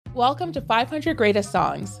Welcome to 500 Greatest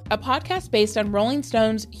Songs, a podcast based on Rolling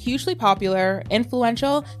Stone's hugely popular,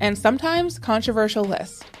 influential, and sometimes controversial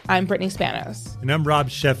list. I'm Brittany Spanos. And I'm Rob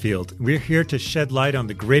Sheffield. We're here to shed light on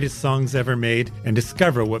the greatest songs ever made and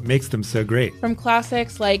discover what makes them so great. From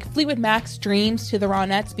classics like Fleetwood Mac's Dreams to the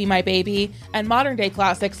Ronettes' Be My Baby, and modern-day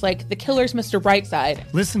classics like The Killer's Mr.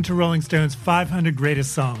 Brightside. Listen to Rolling Stone's 500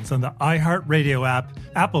 Greatest Songs on the iHeartRadio app,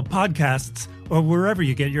 Apple Podcasts, or wherever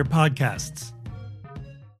you get your podcasts.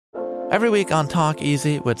 Every week on Talk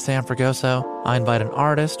Easy with Sam Fragoso, I invite an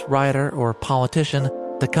artist, writer, or politician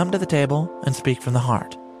to come to the table and speak from the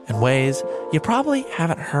heart in ways you probably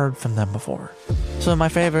haven't heard from them before. Some of my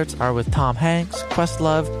favorites are with Tom Hanks,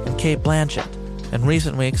 Questlove, and Cate Blanchett. In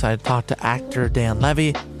recent weeks, I talked to actor Dan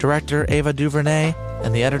Levy, director Ava DuVernay,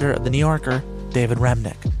 and the editor of The New Yorker, David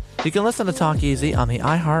Remnick. You can listen to Talk Easy on the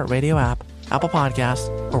iHeartRadio app, Apple Podcasts,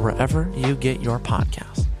 or wherever you get your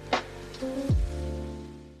podcasts.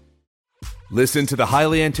 Listen to the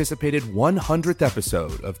highly anticipated 100th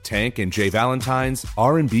episode of Tank and Jay Valentine's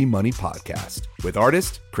R&B Money Podcast with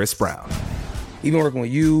artist Chris Brown. Even working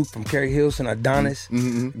with you, from Carrie Hilson, Adonis,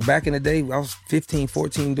 back in the day, I was 15,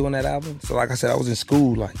 14 doing that album. So like I said, I was in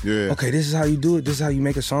school like, okay, this is how you do it. This is how you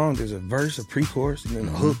make a song. There's a verse, a pre-chorus, and then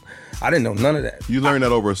a hook. I didn't know none of that. You learned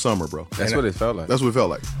that over a summer, bro. That's what it felt like. That's what it felt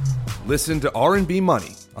like. Listen to R&B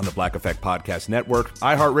Money on the Black Effect Podcast Network,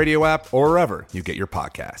 iHeartRadio app, or wherever you get your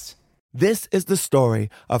podcasts. This is the story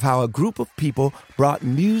of how a group of people brought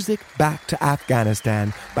music back to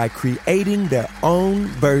Afghanistan by creating their own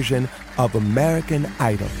version of American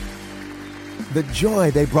Idol. The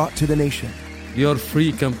joy they brought to the nation. You're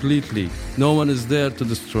free completely. No one is there to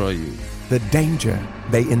destroy you. The danger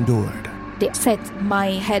they endured. They said my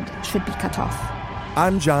head should be cut off.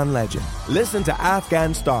 I'm John Legend. Listen to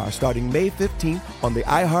Afghan Star starting May 15th on the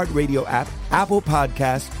iHeartRadio app, Apple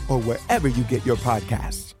Podcasts, or wherever you get your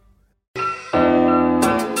podcasts.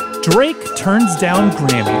 Drake turns down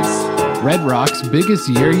Grammys. Red Rock's biggest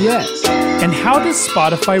year yet. And how does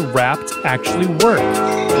Spotify Wrapped actually work?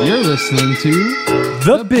 You're listening to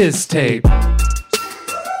The Biz Tape.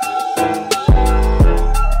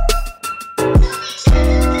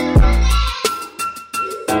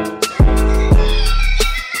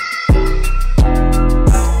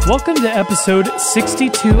 Welcome to episode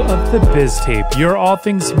 62 of The Biz Tape, your all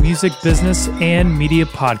things music, business, and media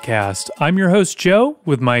podcast. I'm your host, Joe,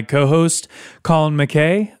 with my co-host, Colin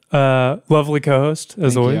McKay. Lovely co-host,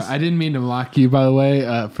 as Thank always. You. I didn't mean to mock you, by the way.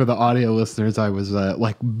 For the audio listeners, I was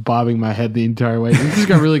like bobbing my head the entire way. We just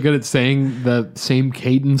got really good at saying the same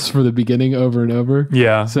cadence for the beginning over and over.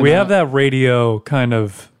 Yeah, so we now, have that radio kind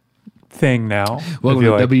of thing now. Welcome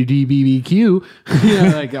to WDBBQ.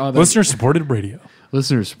 Yeah, like all that. Listener-supported radio.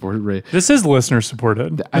 Listener-supported radio. This is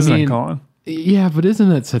listener-supported, isn't it, Colin? Yeah, but isn't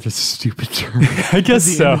that such a stupid term? I guess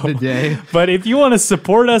so. End of the day. But if you want to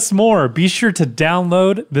support us more, be sure to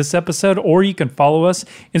download this episode, or you can follow us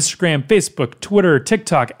Instagram, Facebook, Twitter,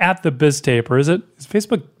 TikTok at The Biz Tape. Or is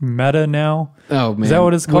Facebook Meta now? Oh, man. Is that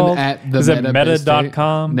what it's called? Is it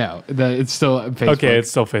meta.com? No, it's still Facebook. Okay, it's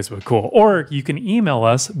still Facebook. Cool. Or you can email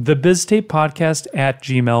us,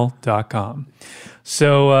 thebiztapepodcast@gmail.com.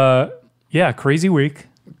 So, yeah, crazy week.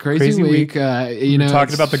 Crazy week.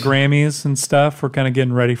 Talking about the Grammys and stuff. We're kind of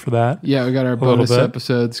getting ready for that. Yeah, we got our bonus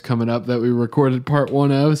episodes coming up that we recorded part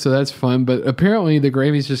 1 of, so that's fun. But apparently the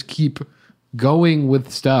Grammys just keep going with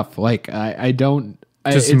stuff. Like,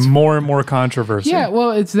 it's more and more controversy. Yeah,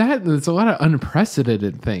 well, it's a lot of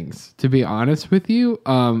unprecedented things, to be honest with you,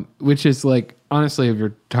 which is like, honestly, if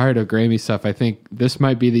you're tired of Grammy stuff, I think this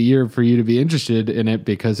might be the year for you to be interested in it,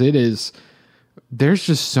 because it is... There's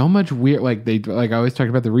just so much weird, I always talked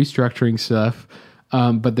about the restructuring stuff,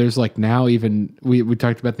 but there's like now even, we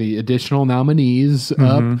talked about the additional nominees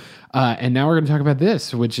up, and now we're going to talk about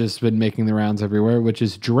this, which has been making the rounds everywhere, which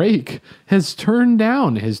is Drake has turned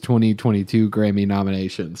down his 2022 Grammy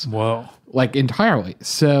nominations. Whoa. Like entirely.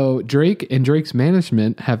 So Drake and Drake's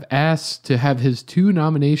management have asked to have his 2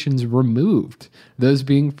 nominations removed. Those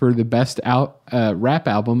being for the best rap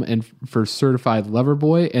album and for Certified Lover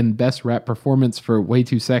Boy, and best rap performance for Way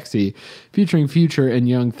Too Sexy, featuring Future and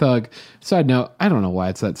Young Thug. Side note, I don't know why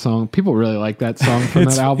it's that song. People really like that song from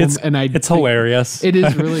that album. It's hilarious. It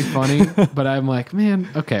is really funny, but I'm like, man,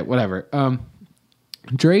 okay, whatever.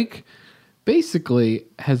 Drake basically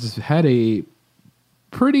has had a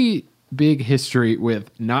pretty big history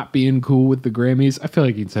with not being cool with the Grammys. I feel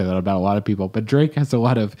like you can say that about a lot of people, but Drake has a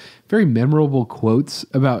lot of very memorable quotes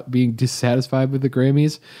about being dissatisfied with the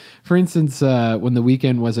Grammys. For instance, when The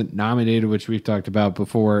Weeknd wasn't nominated, which we've talked about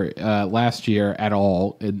before, last year at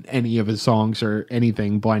all in any of his songs or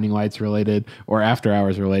anything Blinding Lights related or After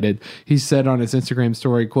Hours related, he said on his Instagram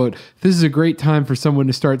story, quote, "This is a great time for someone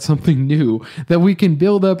to start something new that we can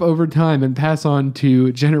build up over time and pass on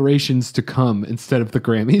to generations to come instead of the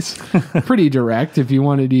Grammys." Pretty direct. If you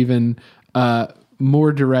wanted even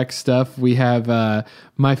more direct stuff, we have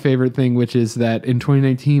my favorite thing, which is that in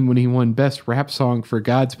 2019, when he won Best Rap Song for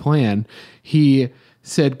God's Plan, he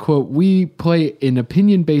said, quote, "We play an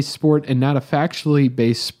opinion-based sport and not a factually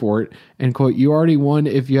based sport." And quote, "You already won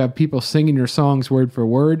if you have people singing your songs word for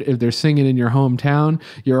word. If they're singing in your hometown,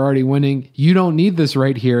 you're already winning. You don't need this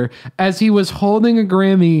right here." As he was holding a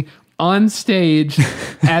Grammy on stage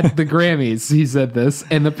at the Grammys, he said this,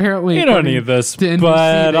 and apparently you don't need this,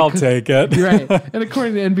 but I'll take it. Right, and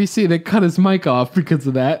according to NBC, they cut his mic off because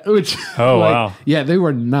of that. Which, wow, yeah, they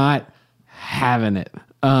were not having it.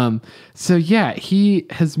 So yeah, he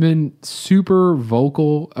has been super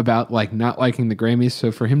vocal about like not liking the Grammys.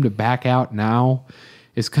 So for him to back out now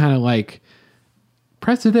is kind of like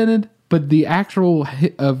precedented, but the actual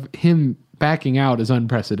hit of him backing out is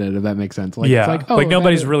unprecedented, if that makes sense. Like, yeah, it's like, oh, like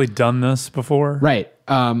nobody's really done this before. Right.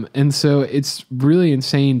 And so it's really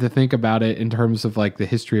insane to think about it in terms of like the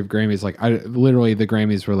history of Grammys. Like literally the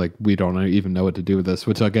Grammys were like, we don't even know what to do with this,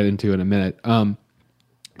 which I'll get into in a minute.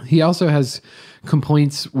 He also has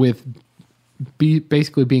complaints with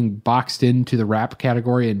basically being boxed into the rap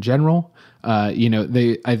category in general. I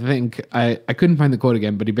think I couldn't find the quote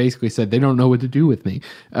again, but he basically said they don't know what to do with me,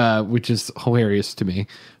 which is hilarious to me.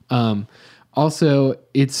 Also,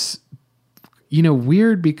 it's,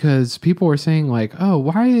 weird because people were saying like, oh,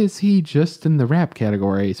 why is he just in the rap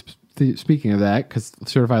category? Speaking of that, because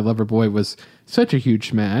Certified Lover Boy was such a huge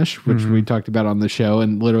smash, which we talked about on the show,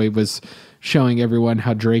 and literally was showing everyone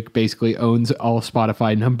how Drake basically owns all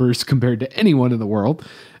Spotify numbers compared to anyone in the world.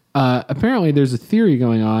 Apparently, there's a theory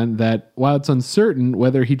going on that while it's uncertain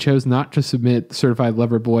whether he chose not to submit Certified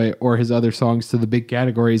Lover Boy or his other songs to the big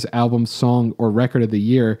categories, album, song, or record of the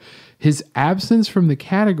year, his absence from the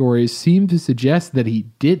categories seemed to suggest that he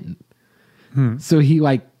didn't. So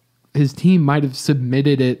his team might have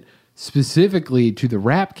submitted it specifically to the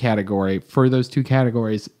rap category for those two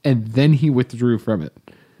categories, and then he withdrew from it.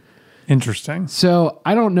 Interesting. So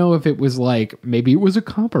I don't know if it was like, maybe it was a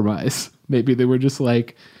compromise. Maybe they were just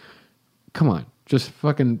like, come on, just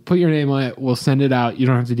fucking put your name on it. We'll send it out. You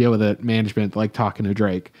don't have to deal with it. Management, like talking to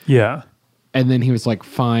Drake. Yeah. And then he was like,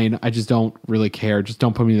 fine, I just don't really care. Just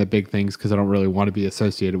don't put me in the big things because I don't really want to be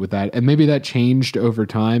associated with that. And maybe that changed over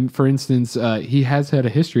time. For instance, he has had a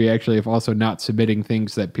history actually of also not submitting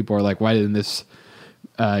things that people are like, why didn't this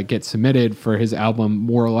get submitted for his album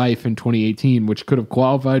More Life in 2018, which could have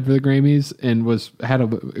qualified for the Grammys and had a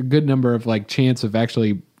good number of like chance of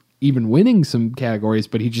actually even winning some categories,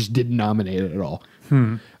 but he just didn't nominate it at all.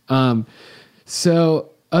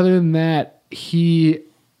 So other than that,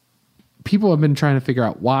 people have been trying to figure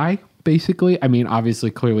out why, basically. I mean,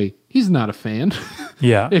 obviously, clearly, he's not a fan.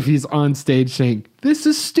 Yeah. If he's on stage saying, this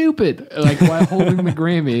is stupid, like while holding the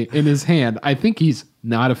Grammy in his hand, I think he's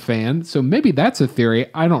not a fan. So maybe that's a theory.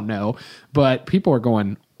 I don't know. But people are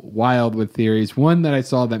going wild with theories. One that I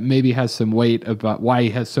saw that maybe has some weight about why he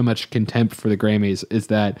has so much contempt for the Grammys is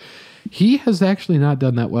that he has actually not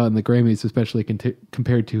done that well in the Grammys, especially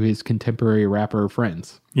compared to his contemporary rapper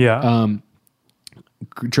friends. Yeah.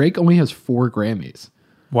 Drake only has 4 Grammys.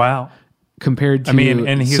 Wow. Compared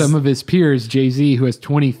to some of his peers, Jay-Z, who has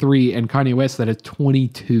 23, and Kanye West that has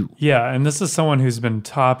 22. Yeah, and this is someone who's been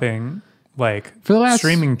topping like for the last,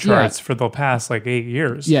 streaming charts for the past like 8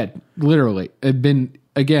 years. Yeah, literally.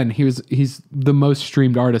 He's the most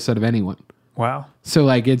streamed artist out of anyone. Wow. So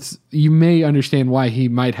like you may understand why he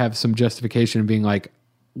might have some justification of being like,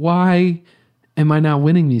 why am I not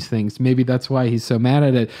winning these things? Maybe that's why he's so mad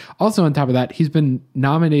at it. Also, on top of that, he's been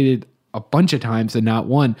nominated a bunch of times and not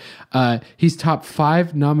won. He's topped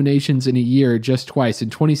 5 nominations in a year just twice. In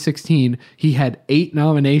 2016, he had 8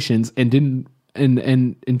 nominations and didn't. And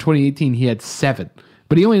in 2018, he had 7,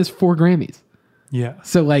 but he only has 4 Grammys. Yeah.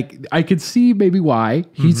 So like, I could see maybe why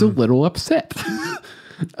he's a little upset,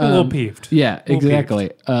 a little peeved. Yeah,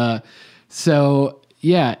 exactly. So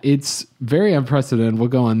yeah, it's very unprecedented. We'll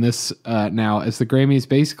go on this now, as the Grammys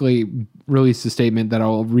basically released a statement that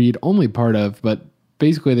I'll read only part of, but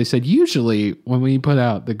basically they said usually when we put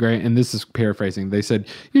out the and this is paraphrasing, they said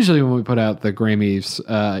usually when we put out the Grammys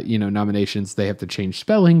nominations, they have to change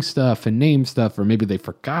spelling stuff and name stuff, or maybe they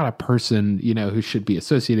forgot a person who should be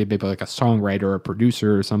associated, maybe like a songwriter or a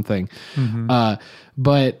producer or something.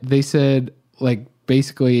 But they said like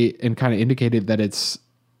basically and kind of indicated that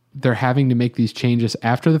they're having to make these changes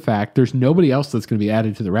after the fact. There's nobody else that's going to be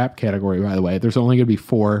added to the rap category, by the way. There's only going to be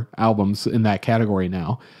 4 albums in that category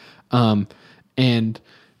now. And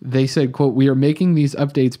they said, quote, "We are making these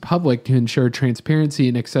updates public to ensure transparency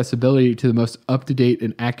and accessibility to the most up-to-date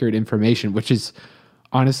and accurate information," which is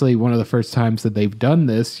honestly one of the first times that they've done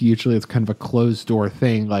this. Usually it's kind of a closed door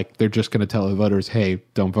thing. Like they're just going to tell the voters, hey,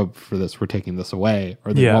 don't vote for this. We're taking this away.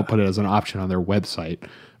 Or they won't put it as an option on their website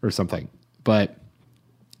or something. But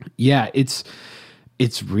yeah, it's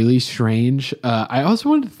really strange. I also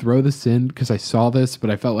wanted to throw this in because I saw this, but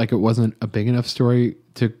I felt like it wasn't a big enough story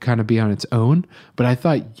to kind of be on its own. But I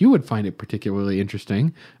thought you would find it particularly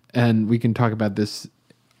interesting. And we can talk about this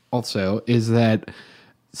also, is that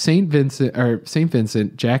St. Vincent,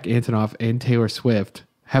 Jack Antonoff, and Taylor Swift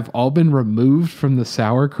have all been removed from the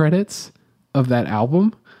sour credits of that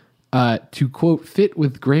album to, quote, fit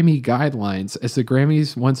with Grammy guidelines, as the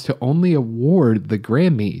Grammys wants to only award the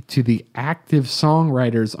Grammy to the active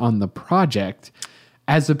songwriters on the project,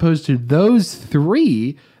 as opposed to those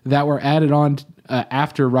 3 that were added on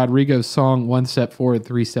after Rodrigo's song One Step Forward,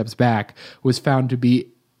 Three Steps Back was found to be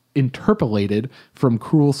interpolated from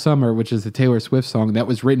Cruel Summer, which is the Taylor Swift song that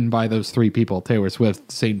was written by those 3 people, Taylor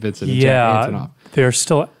Swift, St. Vincent, and Jack Antonoff. They're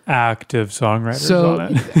still active songwriters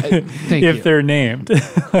on it. If they're named.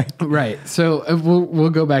 Right. So we'll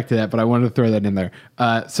go back to that, but I wanted to throw that in there.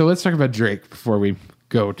 So let's talk about Drake before we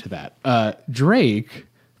go to that. Drake,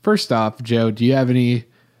 first off, Joe, do you have any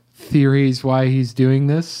theories why he's doing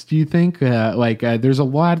this, do you think? There's a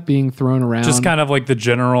lot being thrown around. Just kind of like the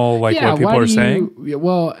general, what people are saying?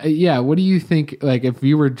 Well, what do you think, if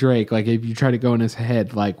you were Drake, if you try to go in his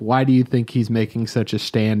head, why do you think he's making such a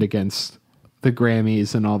stand against the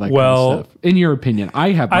Grammys and all that kind of stuff? In your opinion,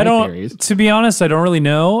 I have my theories. To be honest, I don't really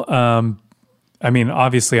know.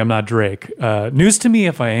 Obviously, I'm not Drake. News to me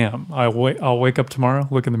if I am. I'll wake up tomorrow,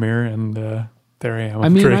 look in the mirror, and there I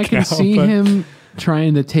am. Drake I can see him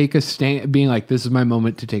trying to take a stand, being like, this is my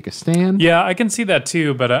moment to take a stand. Yeah, I can see that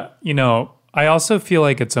too. But, I also feel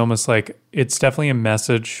like it's almost like it's definitely a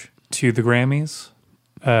message to the Grammys.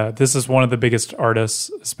 This is one of the biggest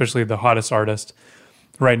artists, especially the hottest artist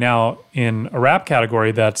right now in a rap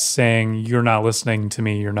category, that's saying, you're not listening to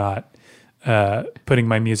me. You're not putting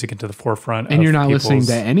my music into the forefront. And you're not listening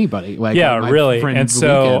to anybody. Really. And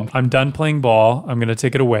so I'm done playing ball. I'm going to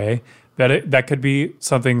take it away. That could be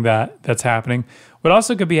something that's happening. What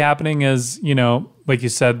also could be happening is, like you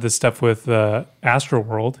said, the stuff with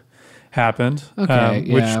Astroworld happened,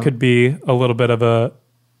 which could be a little bit of a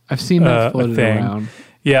I've seen that floated around.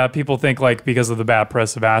 Yeah, people think because of the bad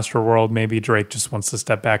press of Astroworld, maybe Drake just wants to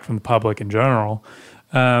step back from the public in general.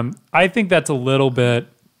 I think that's a little bit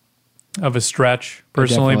of a stretch,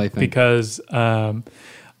 personally, because I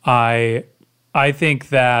think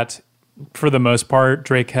that for the most part,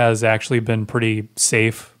 Drake has actually been pretty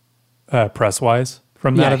safe press-wise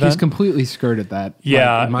from that event. He's completely skirted that.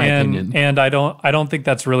 Yeah, in my opinion. And I don't think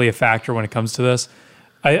that's really a factor when it comes to this.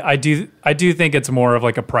 I do think it's more of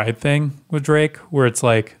a pride thing with Drake, where it's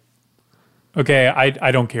like, okay,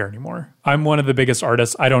 I don't care anymore. I'm one of the biggest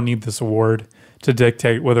artists. I don't need this award to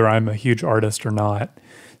dictate whether I'm a huge artist or not.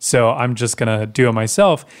 So I'm just gonna do it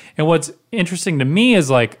myself. And what's interesting to me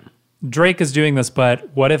is Drake is doing this, but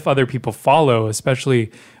what if other people follow,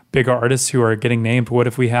 especially bigger artists who are getting named? What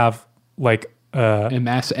if we have a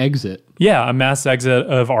mass exit? Yeah, a mass exit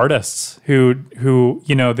of artists who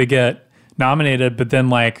they get nominated, but then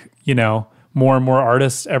more and more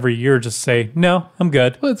artists every year just say, no, I'm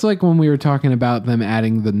good. Well, it's like when we were talking about them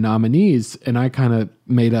adding the nominees, and I kind of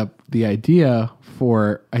made up the idea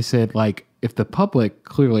I said, if the public,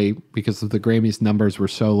 clearly, because of the Grammys numbers were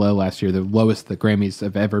so low last year, the lowest the Grammys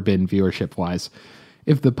have ever been viewership-wise,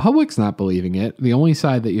 if the public's not believing it, the only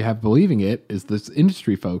side that you have believing it is the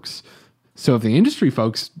industry folks. So if the industry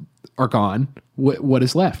folks are gone, what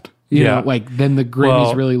is left? Then the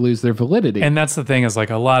Grammys really lose their validity. And that's the thing is,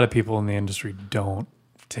 a lot of people in the industry don't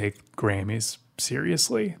take Grammys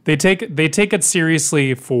seriously. They take it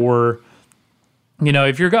seriously for...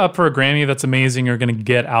 if you're up for a Grammy, that's amazing. You're going to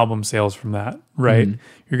get album sales from that, right? Mm-hmm.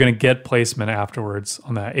 You're going to get placement afterwards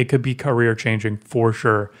on that. It could be career changing for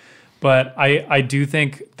sure. But I do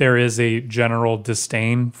think there is a general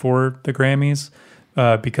disdain for the Grammys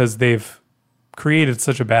because they've created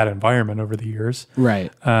such a bad environment over the years.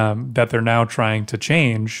 Right. That they're now trying to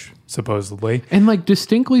change, supposedly. And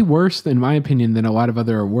distinctly worse, in my opinion, than a lot of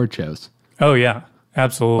other award shows. Oh, yeah.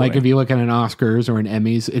 Absolutely. If you look at an Oscars or an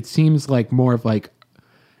Emmys, it seems more of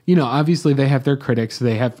obviously they have their critics.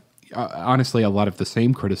 They have, honestly, a lot of the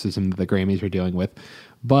same criticism that the Grammys are dealing with.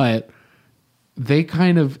 But they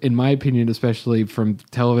kind of, in my opinion, especially from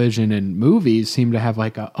television and movies, seem to have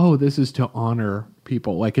like this is to honor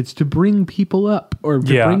people, like it's to bring people up or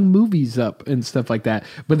to bring movies up and stuff like that.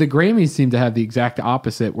 But the Grammys seem to have the exact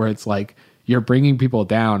opposite, where it's like you're bringing people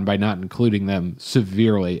down by not including them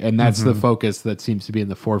severely, and that's the focus that seems to be in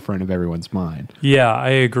the forefront of everyone's mind. Yeah, I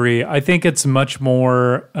agree. I think it's much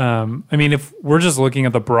more. If we're just looking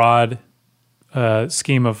at the broad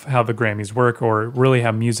scheme of how the Grammys work, or really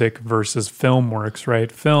how music versus film works, right?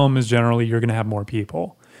 Film is generally you're going to have more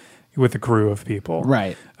people with a crew of people,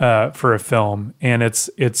 right? For a film, and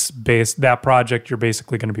it's based that project. You're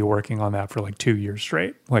basically going to be working on that for like 2 years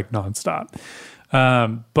straight, like nonstop.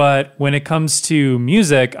 But when it comes to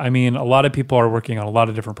music, I mean, a lot of people are working on a lot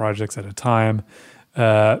of different projects at a time.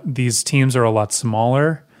 These teams are a lot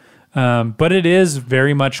smaller. But it is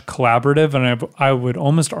very much collaborative, and I would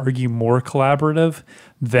almost argue more collaborative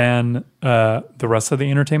than the rest of the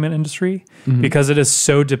entertainment industry, because it is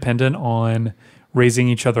so dependent on raising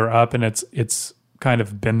each other up, and it's kind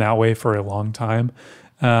of been that way for a long time.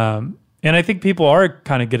 And I think people are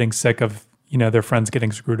kind of getting sick of their friends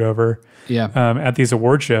getting screwed over at these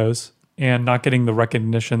award shows and not getting the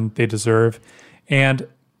recognition they deserve, and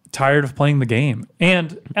tired of playing the game.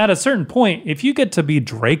 And at a certain point, if you get to be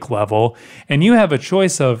Drake level and you have a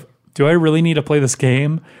choice of, do I really need to play this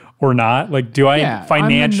game or not? Like, do I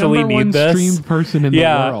financially I'm the need number this? one streamed person in the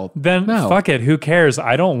world. Then fuck it. Who cares?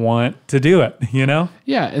 I don't want to do it,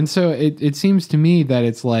 Yeah. And so it seems to me that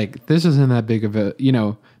it's like, this isn't that big of a,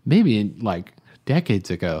 maybe in like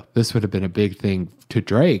decades ago, this would have been a big thing to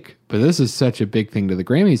Drake, but this is such a big thing to the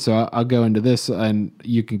Grammys. So I'll go into this and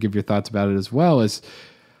you can give your thoughts about it as well. As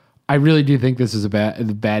I really do think this is a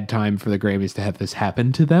bad time for the Grammys to have this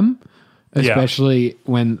happen to them, especially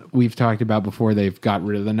when we've talked about before, they've got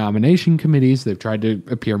rid of the nomination committees. They've tried to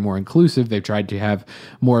appear more inclusive. They've tried to have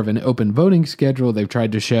more of an open voting schedule. They've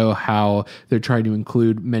tried to show how they're trying to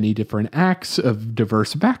include many different acts of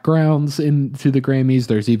diverse backgrounds into the Grammys.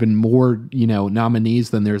 There's even more,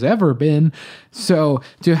 nominees than there's ever been. So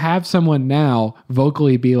to have someone now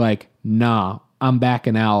vocally be like, nah, I'm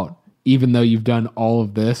backing out, even though you've done all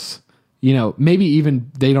of this, maybe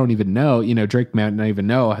even they don't even know, Drake might not even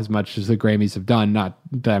know as much as the Grammys have done. Not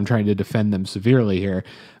that I'm trying to defend them severely here,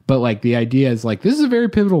 but like the idea is like, this is a very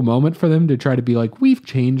pivotal moment for them to try to be like, we've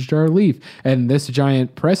changed our leaf. And this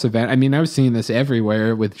giant press event, I mean, I was seeing this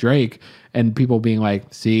everywhere with Drake and people being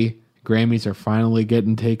like, see, Grammys are finally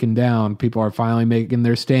getting taken down. People are finally making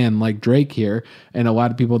their stand like Drake here. And a lot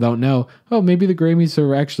of people don't know, maybe the Grammys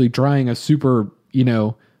are actually trying a super,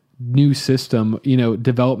 new system,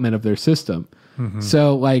 development of their system.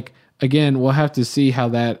 So like, again, we'll have to see how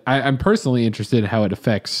that, I'm personally interested in how it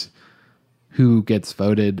affects who gets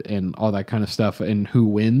voted and all that kind of stuff and who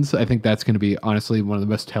wins. I think that's going to be honestly one of the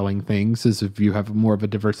most telling things, is if you have more of a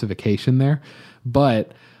diversification there.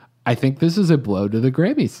 But I think this is a blow to the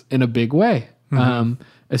Grammys in a big way.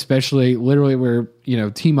 Especially literally we're,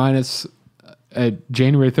 T minus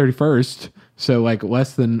January 31st. So like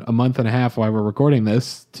less than a month and a half while we're recording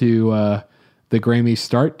this to the Grammy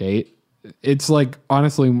start date. It's like,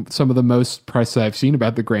 honestly, some of the most press that I've seen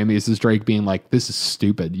about the Grammys is Drake being like, this is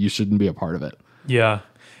stupid. You shouldn't be a part of it. Yeah.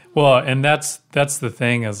 Well, and that's the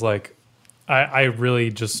thing is like, I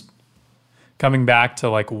really just coming back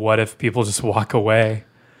to like, what if people just walk away,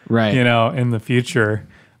 right? In the future,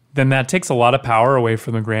 then that takes a lot of power away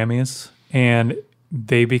from the Grammys, and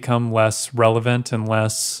they become less relevant and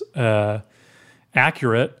less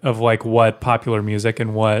accurate of like what popular music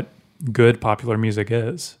and what good popular music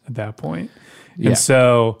is at that point. And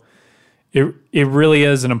so it really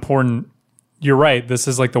is an important, you're right, this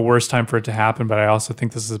is like the worst time for it to happen, but I also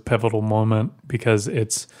think this is a pivotal moment because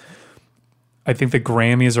I think the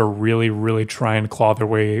Grammys are really, really trying to claw their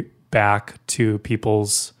way back to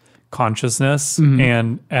people's consciousness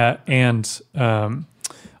and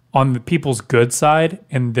on the people's good side,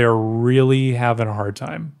 and they're really having a hard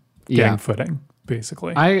time getting footing.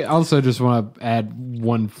 Basically. I also just want to add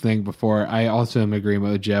one thing before. I also am in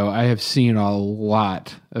agreement with Joe. I have seen a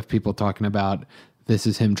lot of people talking about this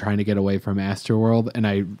is him trying to get away from Astroworld, and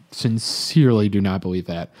I sincerely do not believe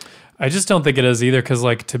that. I just don't think it is either, because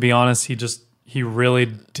like, to be honest, he really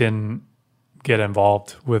didn't get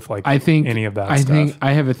involed with like any of that stuff. I think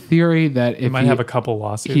I have a theory that if he might have a couple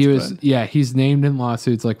lawsuits. He's named in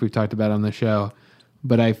lawsuits like we've talked about on the show,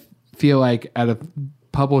 but I feel like out of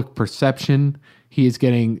public perception, he is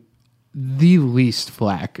getting the least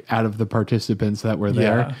flack out of the participants that were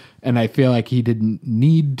there. Yeah. And I feel like he didn't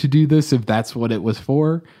need to do this if that's what it was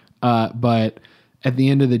for. But at the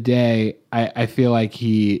end of the day, I feel like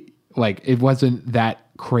it wasn't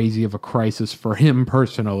that crazy of a crisis for him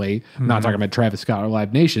personally. I'm not talking about Travis Scott or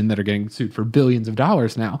Live Nation that are getting sued for billions of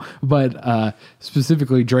dollars now, but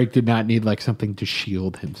specifically Drake did not need like something to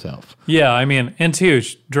shield himself. Yeah, I mean, and two,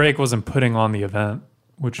 Drake wasn't putting on the event,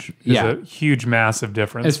 which is a huge, massive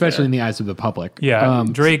difference. Especially in the eyes of the public. Yeah,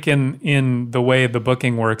 Drake in the way the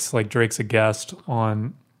booking works, like Drake's a guest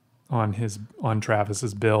on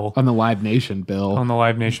Travis's bill. On the Live Nation bill. On the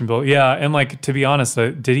Live Nation bill. Yeah, and like, to be honest,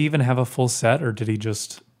 did he even have a full set, or did he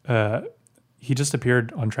just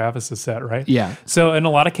appeared on Travis's set, right? Yeah. So in a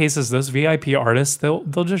lot of cases, those VIP artists, they'll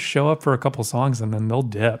just show up for a couple songs and then they'll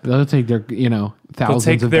dip. They'll take their,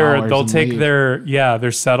 thousands of dollars. They'll take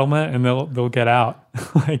their settlement and they'll get out.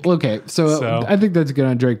 Okay, so I think that's good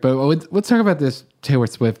on Drake, but let's talk about this Taylor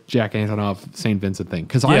Swift, Jack Antonoff, St. Vincent thing.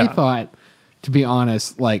 Because I thought, to be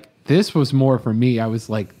honest, like, this was more for me. I was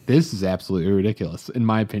like, this is absolutely ridiculous, in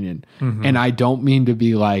my opinion. And I don't mean to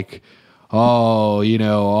be like, oh,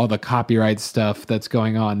 all the copyright stuff that's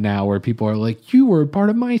going on now where people are like, you were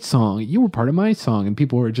part of my song. You were part of my song. And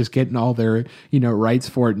people were just getting all their, rights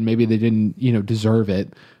for it. And maybe they didn't, deserve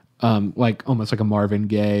it. Like almost like a Marvin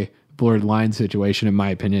Gaye blurred line situation, in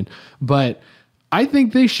my opinion. But I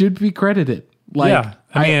think they should be credited. Like, yeah,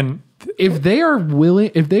 I mean, if they are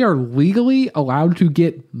legally allowed to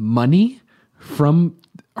get money from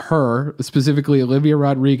her, specifically Olivia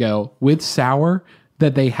Rodrigo, with Sour,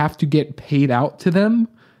 that they have to get paid out to them,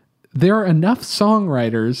 there are enough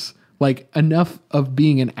songwriters, like enough of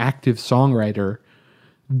being an active songwriter,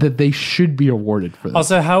 that they should be awarded for this.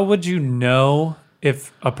 Also, how would you know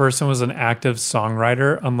if a person was an active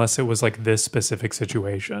songwriter unless it was like this specific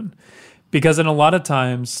situation? Because in a lot of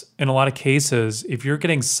times, in a lot of cases, if you're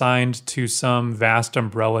getting signed to some vast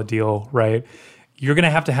umbrella deal, right, you're going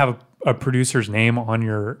to have a producer's name on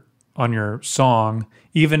your song,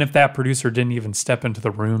 even if that producer didn't even step into the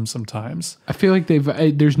room sometimes. I feel like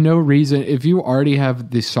there's no reason, if you already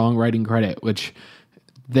have the songwriting credit, which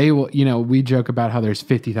they will, we joke about how there's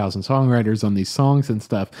 50,000 songwriters on these songs and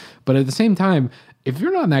stuff, but at the same time, if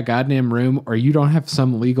you're not in that goddamn room or you don't have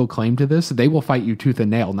some legal claim to this, they will fight you tooth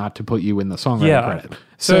and nail not to put you in the songwriting credit.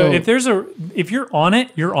 So if you're on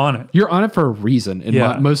it, you're on it. You're on it for a reason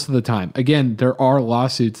most of the time. Again, there are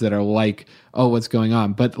lawsuits that are like, oh, what's going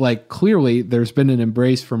on? But like clearly there's been an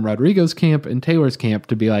embrace from Rodrigo's camp and Taylor's camp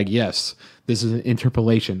to be like, yes, this is an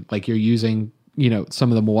interpolation. Like you're using,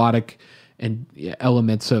 some of the melodic and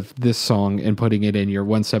elements of this song and putting it in your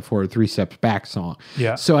 1 step forward, 3 steps back song.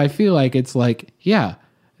 Yeah. So I feel like it's like,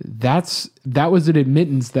 that was an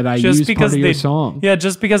admittance that I used part of your song. Yeah,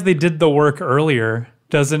 just because they did the work earlier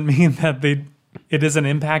doesn't mean that it isn't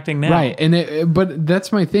impacting now. Right. But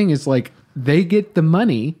that's my thing is like, they get the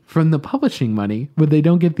money from the publishing money, but they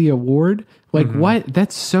don't get the award. Like what?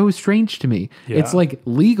 That's so strange to me. Yeah. It's like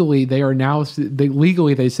legally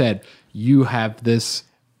they said, you have this,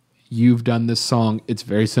 you've done this song. It's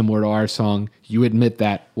very similar to our song. You admit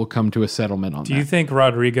that. We'll come to a settlement on that. Do you think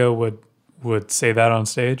Rodrigo would say that on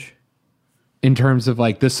stage? In terms of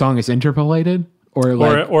like this song is interpolated?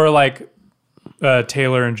 Or like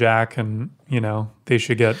Taylor and Jack and, they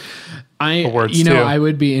should get awards too. I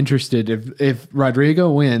would be interested if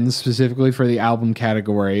Rodrigo wins specifically for the album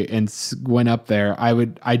category and went up there.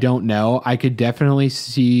 I don't know. I could definitely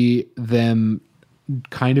see them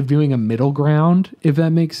kind of doing a middle ground, if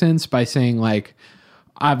that makes sense, by saying like,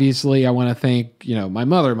 obviously I want to thank, my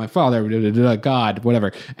mother, my father, God,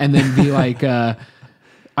 whatever. And then be like, I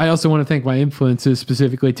also want to thank my influences,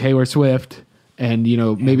 specifically Taylor Swift and,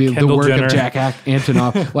 maybe the work Jenner. of Jack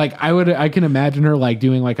Antonoff. Like I can imagine her like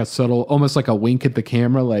doing like a subtle, almost like a wink at the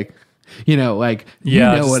camera, like, like,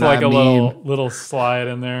 just what like I mean. little slide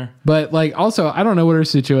in there. But like, also, I don't know what her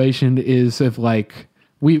situation is if like,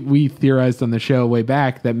 we theorized on the show way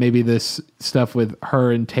back that maybe this stuff with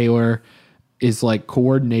her and Taylor is like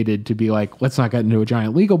coordinated to be like, let's not get into a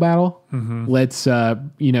giant legal battle. Let's,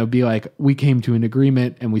 be like, we came to an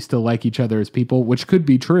agreement and we still like each other as people, which could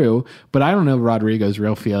be true. But I don't know Rodrigo's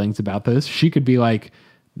real feelings about this. She could be like,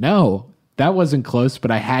 no, that wasn't close,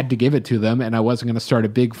 but I had to give it to them. And I wasn't going to start a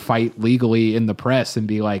big fight legally in the press and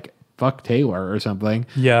be like, fuck Taylor or something.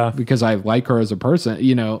 Yeah. Because I like her as a person,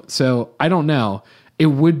 so I don't know. I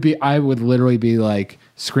would literally be like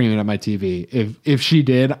screaming at my TV. If she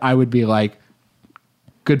did, I would be like,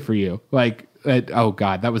 good for you. Like, oh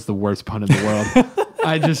God, that was the worst pun in the world.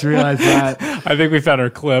 I just realized that. I think we found our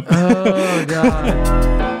clip. Oh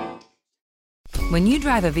God. When you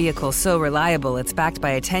drive a vehicle so reliable it's backed by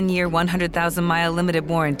a 10-year, 100,000-mile limited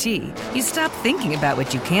warranty, you stop thinking about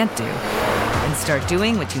what you can't do and start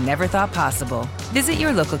doing what you never thought possible. Visit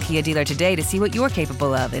your local Kia dealer today to see what you're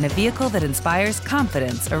capable of in a vehicle that inspires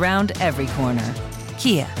confidence around every corner.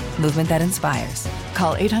 Kia, movement that inspires.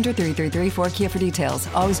 Call 800-333-4KIA for details.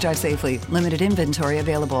 Always drive safely. Limited inventory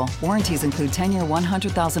available. Warranties include 10-year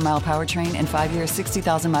 100,000-mile powertrain and 5-year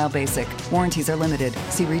 60,000-mile basic. Warranties are limited.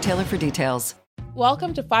 See retailer for details.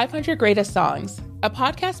 Welcome to 500 Greatest Songs, a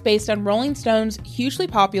podcast based on Rolling Stone's hugely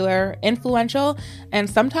popular, influential, and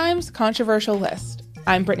sometimes controversial list.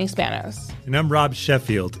 I'm Brittany Spanos. And I'm Rob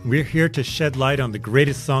Sheffield. We're here to shed light on the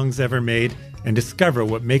greatest songs ever made and discover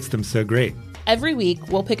what makes them so great. Every week,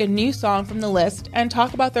 we'll pick a new song from the list and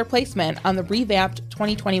talk about their placement on the revamped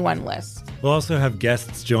 2021 list. We'll also have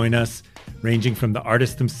guests join us, ranging from the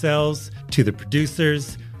artists themselves to the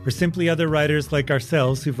producers, or simply other writers like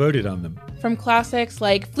ourselves who voted on them. From classics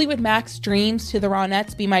like Fleetwood Mac's Dreams to the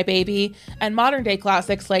Ronettes' Be My Baby, and modern-day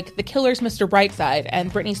classics like The Killer's Mr. Brightside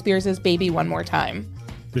and Britney Spears' Baby One More Time.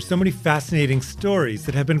 There's so many fascinating stories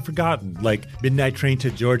that have been forgotten, like Midnight Train to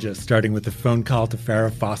Georgia starting with a phone call to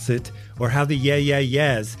Farrah Fawcett, or how the Yeah Yeah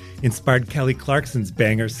Yeahs inspired Kelly Clarkson's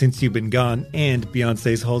banger Since You've Been Gone and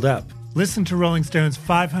Beyoncé's Hold Up. Listen to Rolling Stone's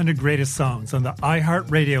 500 Greatest Songs on the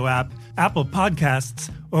iHeartRadio app, Apple Podcasts,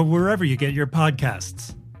 or wherever you get your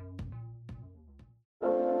podcasts.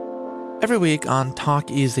 Every week on Talk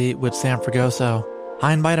Easy with Sam Fragoso,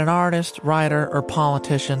 I invite an artist, writer, or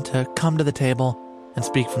politician to come to the table and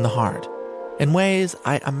speak from the heart, in ways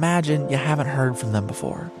I imagine you haven't heard from them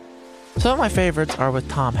before. Some of my favorites are with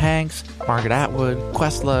Tom Hanks, Margaret Atwood,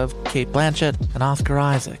 Questlove, Cate Blanchett, and Oscar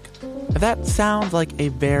Isaac. If that sounds like a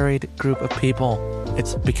varied group of people,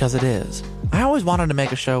 it's because it is. I always wanted to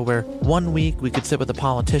make a show where one week we could sit with a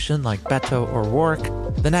politician like Beto O'Rourke,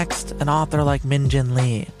 the next an author like Min Jin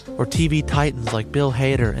Lee, or TV titans like Bill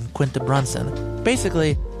Hader and Quinta Brunson.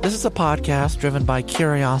 Basically, this is a podcast driven by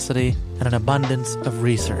curiosity and an abundance of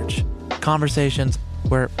research. Conversations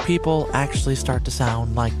where people actually start to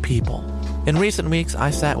sound like people. In recent weeks, I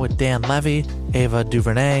sat with Dan Levy, Ava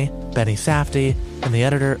DuVernay, Benny Safdie, and the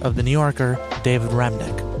editor of The New Yorker, David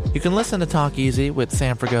Remnick. You can listen to Talk Easy with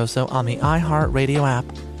Sam Fragoso on the iHeartRadio app,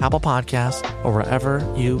 Apple Podcasts, or wherever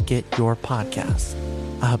you get your podcasts.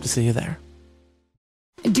 I hope to see you there.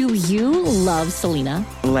 Do you love Selena?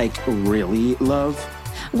 Like, really love?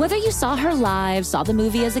 Whether you saw her live, saw the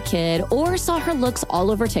movie as a kid, or saw her looks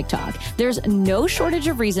all over TikTok, there's no shortage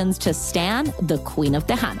of reasons to stan the Queen of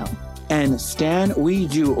Tejano. And Stan, we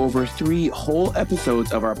do over 3 whole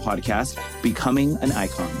episodes of our podcast, Becoming an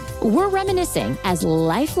Icon. We're reminiscing as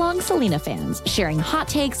lifelong Selena fans, sharing hot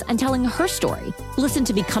takes and telling her story. Listen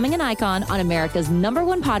to Becoming an Icon on America's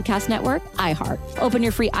 #1 podcast network, iHeart. Open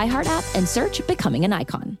your free iHeart app and search Becoming an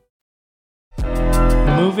Icon.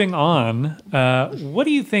 Moving on, what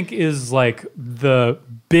do you think is like the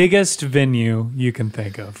biggest venue you can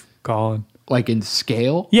think of, Colin? Like in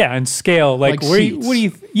scale? Yeah, in scale. Like where? What do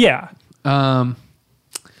you? Yeah.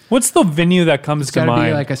 What's the venue that comes to mind? It's gotta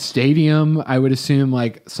be like a stadium. I would assume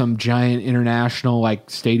like some giant international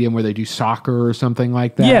like stadium where they do soccer or something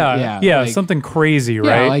like that. Yeah, like, something crazy,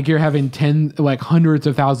 right? Yeah, like you're having hundreds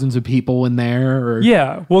of thousands of people in there. Or,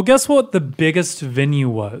 yeah. Well, guess what? The biggest venue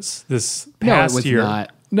was this past year.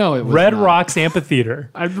 No, it was Red not. Rocks Amphitheater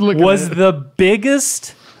was the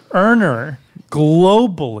biggest earner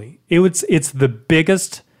globally. It's the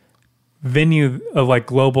biggest venue of like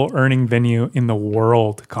global earning venue in the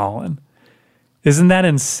world, Colin. Isn't that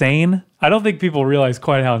insane? I don't think people realize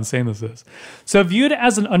quite how insane this is. So viewed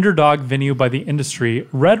as an underdog venue by the industry,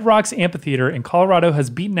 Red Rocks Amphitheater in Colorado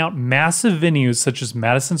has beaten out massive venues such as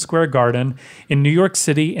Madison Square Garden in New York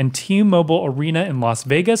City and T-Mobile Arena in Las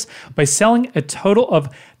Vegas by selling a total of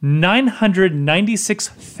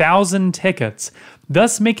 996,000 tickets,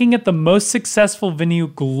 thus making it the most successful venue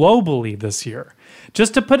globally this year.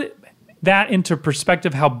 Just to put that into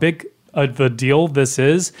perspective, how big of a deal this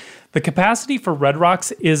is, the capacity for Red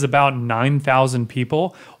Rocks is about 9,000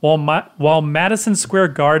 people, while Madison Square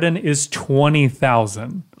Garden is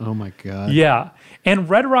 20,000. Oh my God. Yeah. And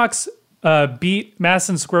Red Rocks beat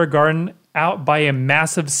Madison Square Garden out by a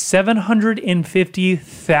massive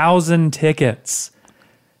 750,000 tickets.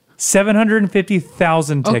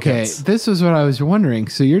 750,000 tickets. Okay, this is what I was wondering.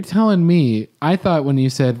 So you're telling me, I thought when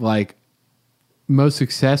you said like most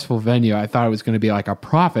successful venue, I thought it was going to be like a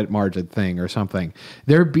profit margin thing or something.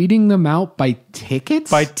 They're beating them out by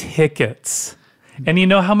tickets? By tickets. And you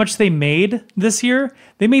know how much they made this year?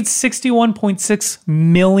 They made $61.6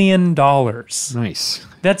 million. Nice.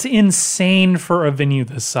 That's insane for a venue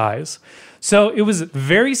this size. So it was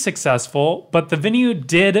very successful, but the venue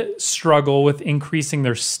did struggle with increasing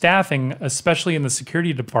their staffing, especially in the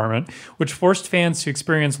security department, which forced fans to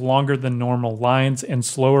experience longer than normal lines and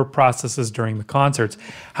slower processes during the concerts.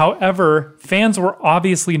 However, fans were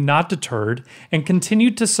obviously not deterred and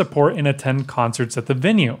continued to support and attend concerts at the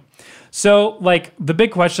venue. So, like, the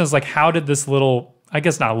big question is, like, how did this little, I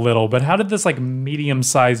guess not little, but how did this, like,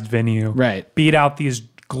 medium-sized venue beat out these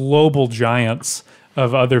global giants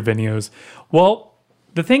of other venues? Well,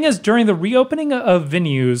 the thing is, during the reopening of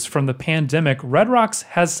venues from the pandemic, Red Rocks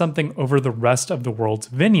has something over the rest of the world's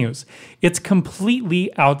venues. It's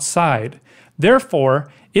completely outside.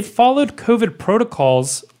 Therefore, it followed COVID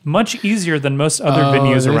protocols much easier than most other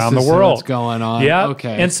venues around the world. What's going on? Yeah.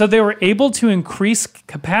 Okay. And so they were able to increase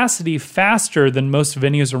capacity faster than most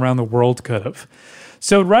venues around the world could have.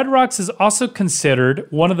 So Red Rocks is also considered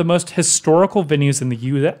one of the most historical venues in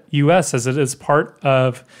the U.S. as it is part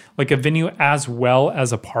of like a venue as well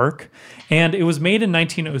as a park. And it was made in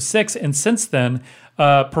 1906. And since then,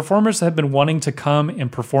 performers have been wanting to come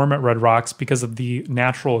and perform at Red Rocks because of the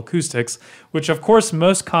natural acoustics, which of course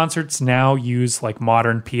most concerts now use like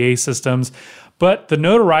modern PA systems. But the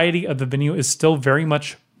notoriety of the venue is still very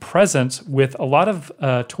much present, with a lot of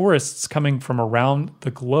tourists coming from around the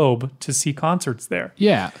globe to see concerts there.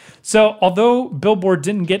 Yeah. So although Billboard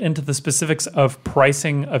didn't get into the specifics of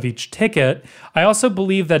pricing of each ticket, I also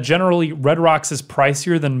believe that generally Red Rocks is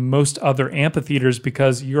pricier than most other amphitheaters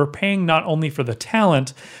because you're paying not only for the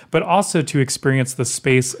talent, but also to experience the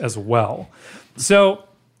space as well. So,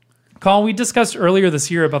 Colin, we discussed earlier this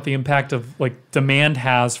year about the impact of like demand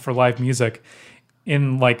has for live music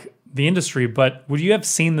in like the industry, but would you have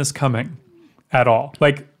seen this coming at all?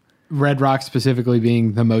 Like Red Rock specifically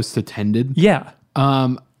being the most attended? Yeah.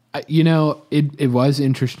 You know, it was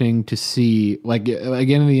interesting to see, like,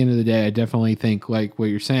 again, at the end of the day, I definitely think, like what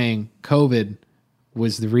you're saying, COVID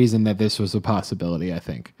was the reason that this was a possibility, I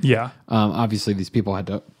think. Yeah. Obviously, these people had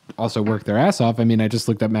to also work their ass off. I mean, I just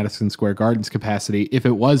looked at Madison Square Garden's capacity. If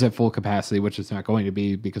it was at full capacity, which it's not going to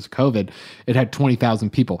be because of COVID, it had 20,000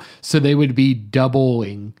 people. So they would be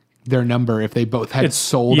doubling their number if they both had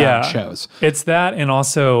sold out shows. It's that, and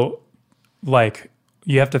also like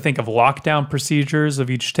you have to think of lockdown procedures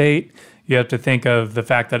of each state. You have to think of the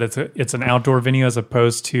fact that it's an outdoor venue as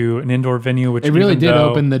opposed to an indoor venue, which it really did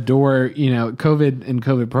open the door. You know, COVID and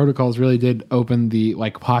COVID protocols really did open the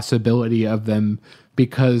like possibility of them,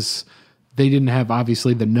 because they didn't have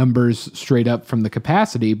obviously the numbers straight up from the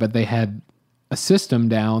capacity, but they had a system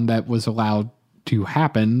down that was allowed to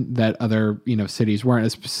happen that other, you know, cities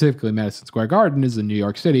weren't. Specifically, Madison Square Garden is in New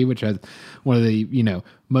York City, which has one of the, you know,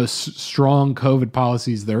 most strong COVID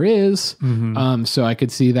policies there is. Mm-hmm. So I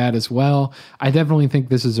could see that as well. I definitely think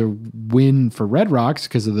this is a win for Red Rocks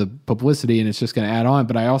because of the publicity, and it's just going to add on.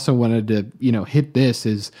 But I also wanted to, you know, hit this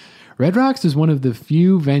is Red Rocks is one of the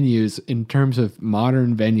few venues in terms of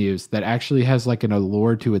modern venues that actually has like an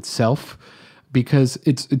allure to itself, because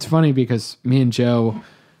it's funny because me and Joe,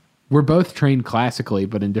 we're both trained classically,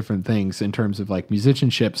 but in different things in terms of like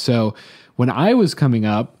musicianship. So when I was coming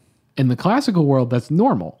up in the classical world, that's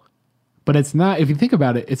normal, but it's not, if you think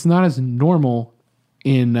about it, it's not as normal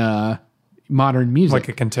in modern music. Like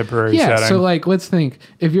a contemporary setting. So like, let's think,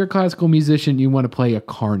 if you're a classical musician, you want to play a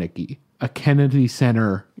Carnegie, a Kennedy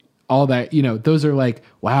Center, all that, you know, those are like,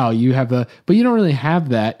 wow, you have but you don't really have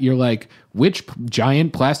that. You're like, which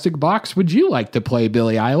giant plastic box would you like to play,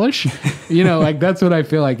 Billie Eilish? You know, like that's what I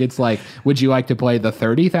feel like. It's like, would you like to play the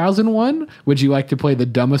 30,000 one? Would you like to play the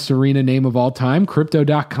dumbest arena name of all time,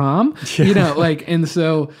 Crypto.com? Yeah. You know, like, and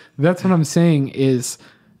so that's what I'm saying is,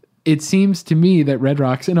 it seems to me that Red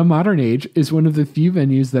Rocks in a modern age is one of the few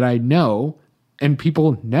venues that I know and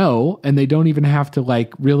people know, and they don't even have to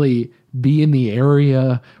like really be in the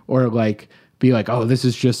area or like be like, oh, this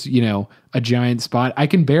is just, you know, a giant spot. I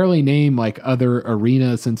can barely name like other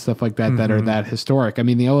arenas and stuff like that that are that historic. I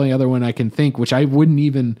mean, the only other one I can think, which I would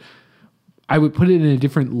put it in a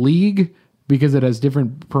different league because it has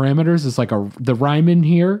different parameters. It's like the Ryman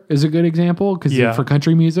here is a good example because for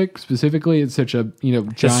country music specifically, it's such a, you know,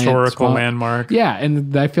 giant historical spot. landmark. Yeah,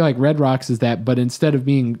 and I feel like Red Rocks is that, but instead of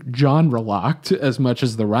being genre locked as much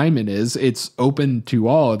as the Ryman is, it's open to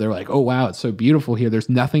all. They're like, oh wow, it's so beautiful here. There's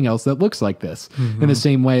nothing else that looks like this. In the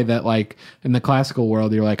same way that like in the classical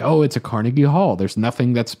world, you're like, oh, it's a Carnegie Hall. There's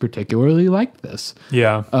nothing that's particularly like this.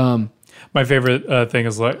 Yeah. My favorite thing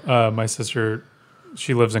is like my sister.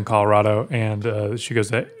 She lives in Colorado, and she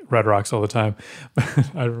goes to Red Rocks all the time.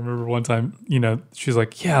 I remember one time, you know, she's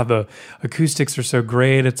like, yeah, the acoustics are so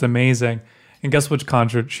great. It's amazing. And guess which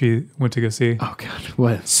concert she went to go see? Oh God,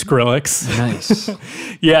 what? Skrillex. Nice.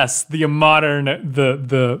 Yes, the modern,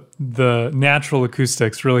 the natural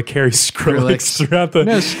acoustics really carry Skrillex throughout the.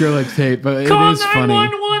 No Skrillex hate, but Call it is funny.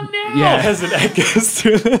 911 now. Yeah, as it echoes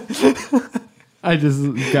through the. I just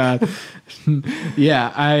got,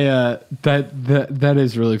 yeah. That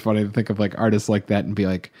is really funny to think of like artists like that and be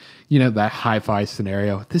like, you know, that hi-fi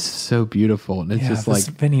scenario. This is so beautiful, and it's just this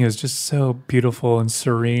like venue is just so beautiful and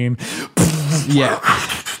serene. Yeah.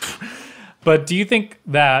 But do you think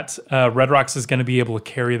that Red Rocks is going to be able to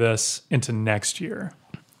carry this into next year?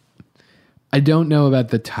 I don't know about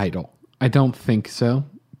the title. I don't think so,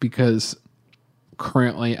 because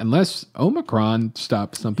currently, unless Omicron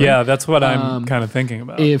stops something. Yeah, that's what I'm kind of thinking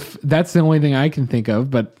about. If that's the only thing I can think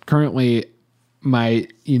of, but currently my,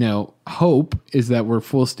 hope is that we're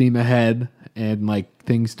full steam ahead and like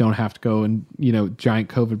things don't have to go and, giant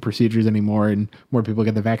COVID procedures anymore and more people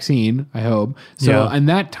get the vaccine, I hope. So in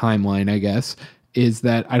that timeline, I guess, is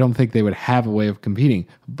that I don't think they would have a way of competing.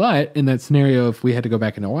 But in that scenario, if we had to go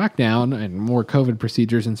back into lockdown and more COVID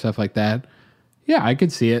procedures and stuff like that, yeah, I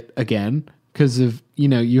could see it again. Because of,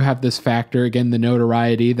 you have this factor, again, the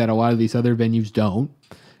notoriety that a lot of these other venues don't.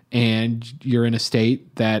 And you're in a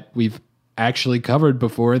state that we've actually covered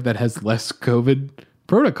before that has less COVID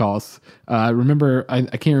protocols. Remember, I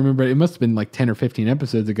can't remember, it must have been like 10 or 15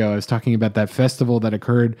 episodes ago, I was talking about that festival that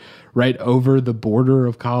occurred right over the border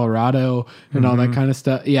of Colorado and all that kind of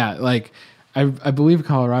stuff. Yeah, like I believe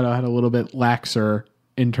Colorado had a little bit laxer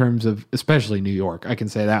in terms of, especially New York. I can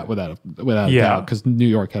say that without a doubt, because New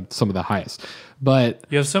York had some of the highest. But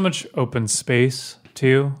you have so much open space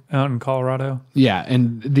too out in Colorado. Yeah,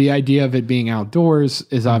 and the idea of it being outdoors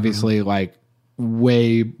is obviously like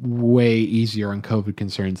way easier on COVID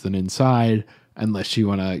concerns than inside, unless you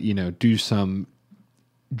want to do some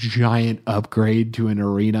giant upgrade to an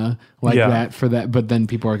arena like that for that. But then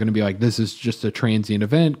people are going to be like, this is just a transient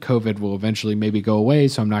event. COVID will eventually maybe go away,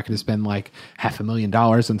 so I'm not going to spend like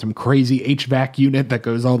 $500,000 on some crazy HVAC unit that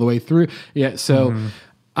goes all the way through. Yeah, so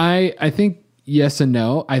I think yes and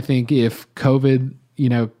no. I think if COVID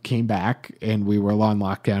came back and we were on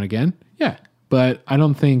lockdown again, yeah, but I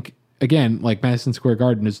don't think, again, like Madison Square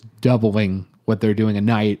Garden is doubling what they're doing a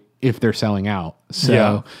night if they're selling out.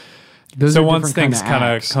 So so once things kind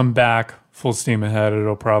of come back full steam ahead,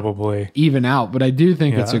 it'll probably even out. But I do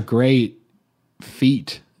think it's a great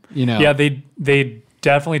feat, Yeah, they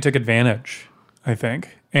definitely took advantage, I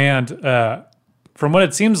think. And from what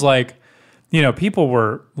it seems like, people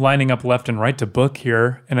were lining up left and right to book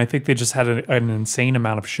here, and I think they just had an insane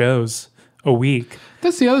amount of shows a week.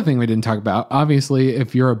 That's the other thing we didn't talk about. Obviously,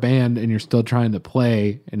 if you're a band and you're still trying to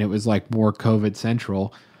play and it was like more COVID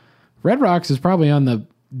central, Red Rocks is probably on the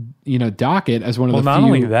docket as one of the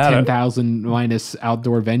few 10,000 minus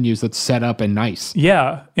outdoor venues that's set up and nice.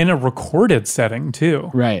 Yeah, in a recorded setting too.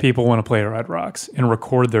 Right. People want to play at Red Rocks and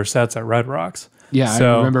record their sets at Red Rocks. Yeah,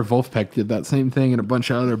 I remember Wolfpack did that same thing, and a bunch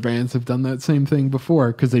of other bands have done that same thing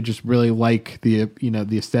before because they just really like the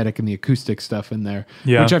the aesthetic and the acoustic stuff in there.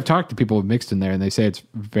 Yeah. Which I've talked to people who've mixed in there, and they say it's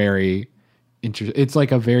very interesting. It's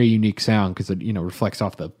like a very unique sound because it reflects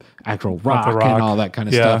off the actual rock and all that kind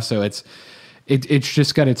of stuff. So it's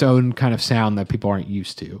just got its own kind of sound that people aren't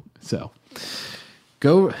used to. So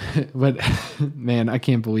but man, I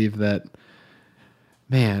can't believe that.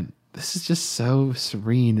 Man, this is just so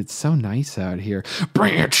serene. It's so nice out here.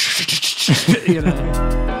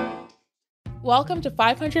 Welcome to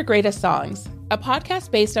 500 Greatest Songs, a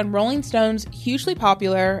podcast based on Rolling Stone's hugely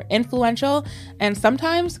popular, influential, and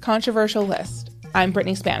sometimes controversial list. I'm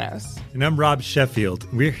Brittany Spanos. And I'm Rob Sheffield.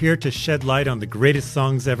 We're here to shed light on the greatest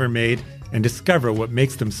songs ever made and discover what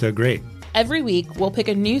makes them so great. Every week, we'll pick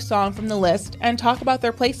a new song from the list and talk about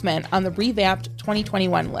their placement on the revamped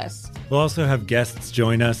 2021 list. We'll also have guests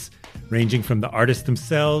join us, ranging from the artists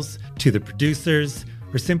themselves to the producers,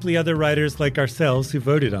 or simply other writers like ourselves who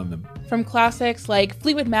voted on them. From classics like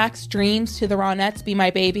Fleetwood Mac's Dreams to the Ronettes' Be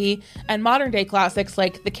My Baby, and modern-day classics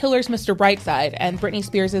like The Killer's Mr. Brightside and Britney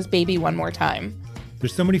Spears' Baby One More Time.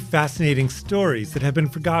 There's so many fascinating stories that have been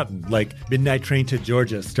forgotten, like Midnight Train to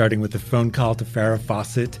Georgia starting with a phone call to Farrah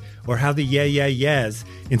Fawcett, or how the Yeah Yeah Yeahs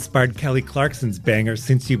inspired Kelly Clarkson's banger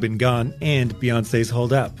Since You've Been Gone and Beyoncé's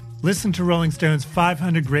Hold Up. Listen to Rolling Stone's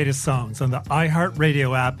 500 Greatest Songs on the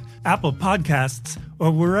iHeartRadio app, Apple Podcasts,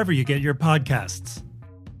 or wherever you get your podcasts.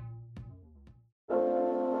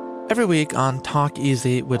 Every week on Talk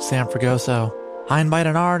Easy with Sam Fragoso, I invite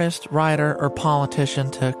an artist, writer, or politician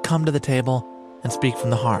to come to the table and speak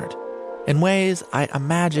from the heart in ways I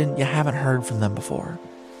imagine you haven't heard from them before.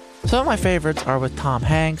 Some of my favorites are with Tom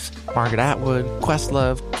Hanks, Margaret Atwood,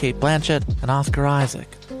 Questlove, Cate Blanchett, and Oscar Isaac.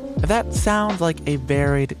 If that sounds like a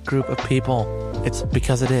varied group of people, it's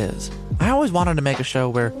because it is. I always wanted to make a show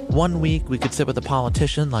where 1 week we could sit with a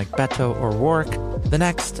politician like Beto or Rourke, the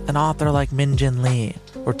next an author like Min Jin Lee,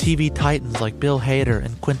 or TV titans like Bill Hader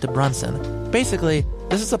and Quinta Brunson. Basically,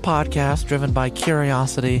 this is a podcast driven by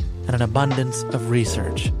curiosity and an abundance of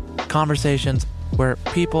research. Conversations where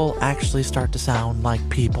people actually start to sound like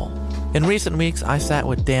people. In recent weeks, I sat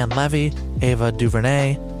with Dan Levy, Ava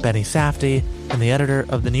DuVernay, Benny Safdie, and the editor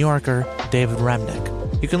of The New Yorker, David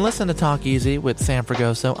Remnick. You can listen to Talk Easy with Sam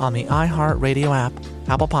Fragoso on the iHeartRadio app,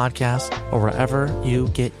 Apple Podcasts, or wherever you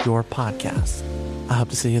get your podcasts. I hope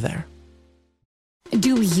to see you there.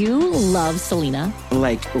 Do you love Selena?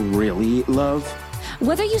 Like, really love?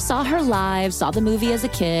 Whether you saw her live, saw the movie as a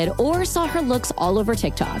kid, or saw her looks all over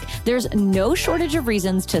TikTok, there's no shortage of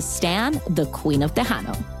reasons to stan the Queen of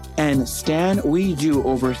Tejano. And Stan, we do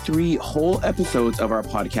over 3 whole episodes of our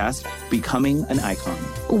podcast, Becoming an Icon.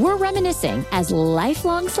 We're reminiscing as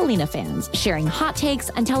lifelong Selena fans, sharing hot takes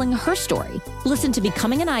and telling her story. Listen to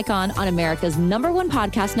Becoming an Icon on America's #1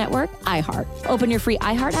 podcast network, iHeart. Open your free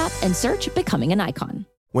iHeart app and search Becoming an Icon.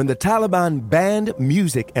 When the Taliban banned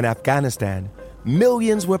music in Afghanistan,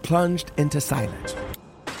 millions were plunged into silence.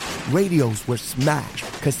 Radios were smashed,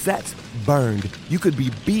 cassettes burned. You could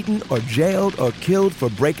be beaten or jailed or killed for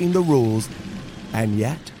breaking the rules. And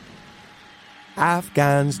yet,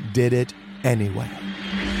 Afghans did it anyway.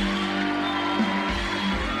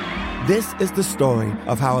 This is the story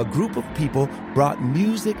of how a group of people brought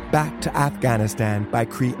music back to Afghanistan by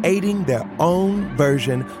creating their own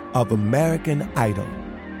version of American Idol.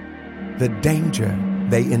 The danger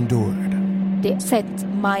they endured. They said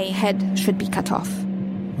my head should be cut off.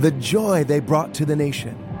 The joy they brought to the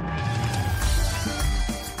nation.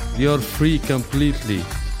 You're free completely.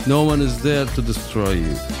 No one is there to destroy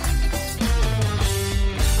you.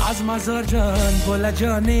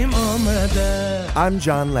 I'm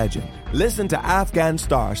John Legend. Listen to Afghan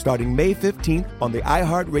Star starting May 15th on the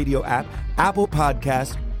iHeartRadio app, Apple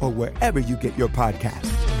Podcasts, or wherever you get your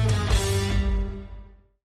podcasts.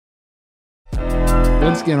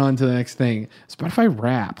 Let's get on to the next thing. Spotify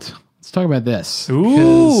Wrapped. Let's talk about this.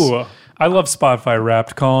 Ooh, I love Spotify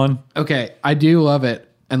Wrapped, Colin. Okay, I do love it.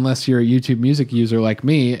 Unless you're a YouTube music user like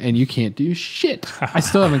me and you can't do shit. I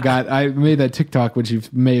still haven't I made that TikTok, which you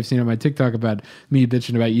may have seen on my TikTok about me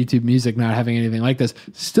bitching about YouTube music not having anything like this.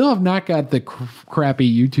 Still have not got the crappy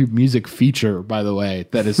YouTube music feature, by the way,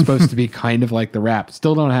 that is supposed to be kind of like the Wrap.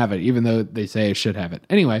 Still don't have it, even though they say I should have it.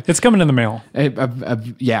 Anyway. It's coming in the mail.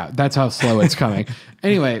 Yeah, that's how slow it's coming.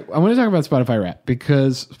 Anyway, I want to talk about Spotify Wrapped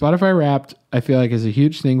because Spotify Wrapped, I feel like, is a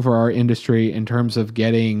huge thing for our industry in terms of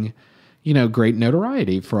getting, you know, great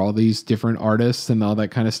notoriety for all these different artists and all that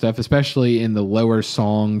kind of stuff, especially in the lower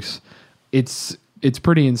songs. It's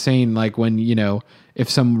pretty insane. Like when, you know, if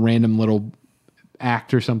some random little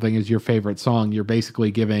act or something is your favorite song, you're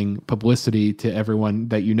basically giving publicity to everyone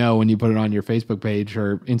that you know when you put it on your Facebook page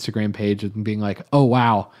or Instagram page and being like, oh,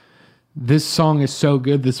 wow, this song is so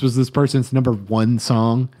good. This was this person's #1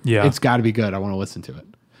 song. Yeah. It's got to be good. I want to listen to it.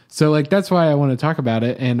 So like, that's why I want to talk about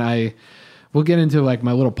it. And we'll get into like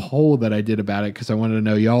my little poll that I did about it because I wanted to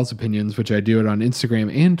know y'all's opinions, which I do it on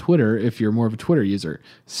Instagram and Twitter if you're more of a Twitter user.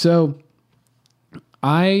 So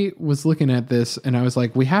I was looking at this and I was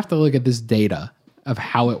like, we have to look at this data of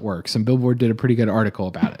how it works. And Billboard did a pretty good article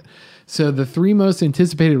about it. So the 3 most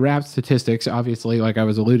anticipated rap statistics, obviously, like I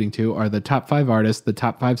was alluding to, are the top 5 artists, the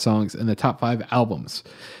top 5 songs, and the top 5 albums.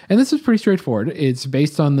 And this is pretty straightforward. It's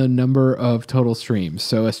based on the number of total streams.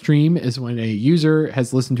 So a stream is when a user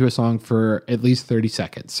has listened to a song for at least 30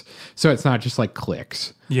 seconds. So it's not just like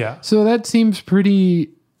clicks. Yeah. So that seems pretty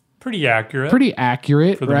accurate. Pretty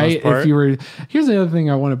accurate, for the right? most part. If you were, here's the other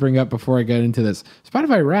thing I want to bring up before I get into this.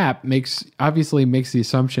 Spotify Wrap obviously makes the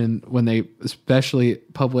assumption when they especially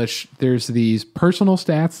publish, there's these personal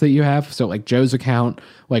stats that you have. So like Joe's account,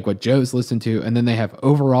 like what Joe's listened to, and then they have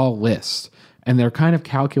overall lists. And they're kind of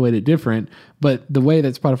calculated different, but the way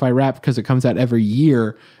that Spotify Wrapped, because it comes out every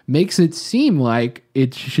year, makes it seem like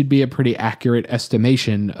it should be a pretty accurate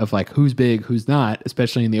estimation of like who's big, who's not,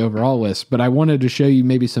 especially in the overall list. But I wanted to show you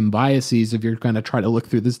maybe some biases if you're going to try to look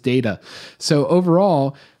through this data. So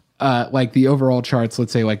overall, like the overall charts,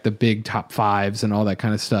 let's say like the big top 5s and all that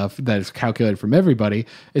kind of stuff that is calculated from everybody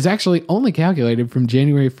is actually only calculated from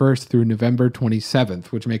January 1st through November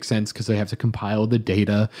 27th, which makes sense because they have to compile the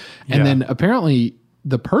data. And then apparently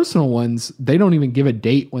the personal ones, they don't even give a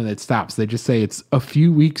date when it stops. They just say it's a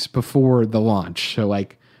few weeks before the launch. So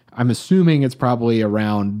like, I'm assuming it's probably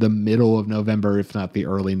around the middle of November, if not the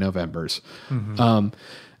early Novembers. Mm-hmm.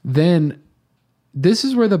 Then this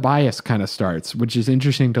is where the bias kind of starts, which is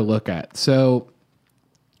interesting to look at. So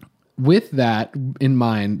with that in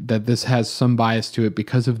mind, that this has some bias to it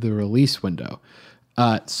because of the release window,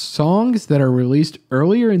 songs that are released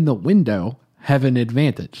earlier in the window have an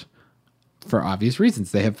advantage for obvious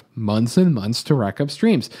reasons. They have months and months to rack up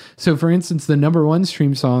streams. So, for instance, the number one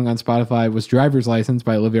stream song on Spotify was Driver's License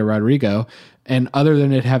by Olivia Rodrigo. And other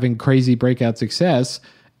than it having crazy breakout success,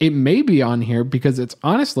 it may be on here because it's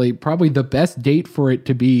honestly probably the best date for it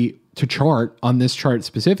to chart on this chart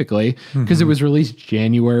specifically, because it was released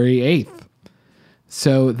January 8th.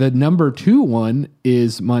 So the number 2 one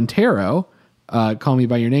is Montero, Call Me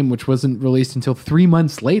By Your Name, which wasn't released until 3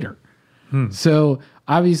 months later. So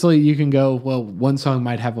obviously you can go, well, one song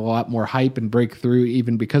might have a lot more hype and break through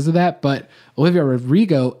even because of that, but Olivia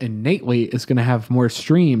Rodrigo innately is going to have more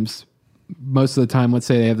streams most of the time. Let's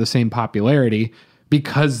say they have the same popularity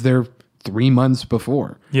because they're 3 months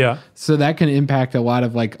before. Yeah. So that can impact a lot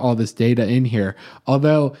of like all this data in here.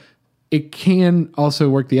 Although it can also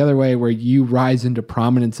work the other way where you rise into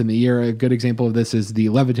prominence in the year. A good example of this is the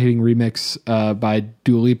Levitating remix by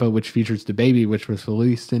Dua Lipa, which features DaBaby, which was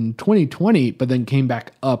released in 2020, but then came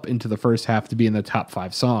back up into the first half to be in the top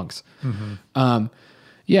 5 songs.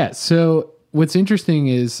 Yeah. So what's interesting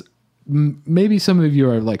is maybe some of you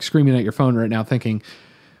are like screaming at your phone right now thinking,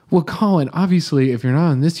 well, Colin, obviously, if you're not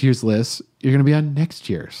on this year's list, you're going to be on next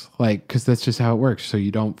year's, like, because that's just how it works. So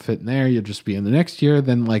you don't fit in there. You'll just be in the next year.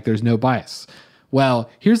 Then, like, there's no bias. Well,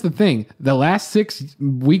 here's the thing. The last 6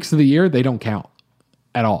 weeks of the year, they don't count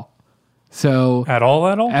at all. So At all?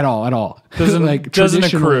 At all. Doesn't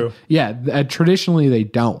accrue. Yeah. Traditionally, they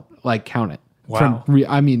don't, like, count it. Wow.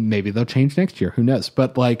 I mean, maybe they'll change next year. Who knows?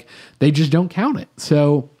 But, like, they just don't count it.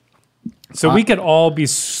 So we could all be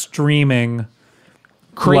streaming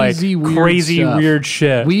crazy weird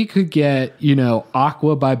shit. We could get,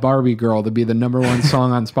 Aqua by Barbie Girl to be the number 1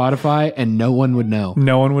 song on Spotify, and no one would know.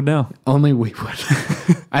 No one would know. Only we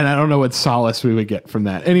would. And I don't know what solace we would get from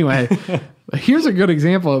that. Anyway, here's a good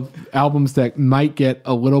example of albums that might get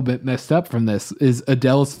a little bit messed up from this is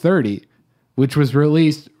Adele's 30, which was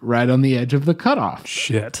released right on the edge of the cutoff.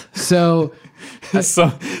 Shit. So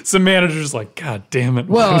some managers like, God damn it.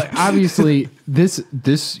 Well, obviously this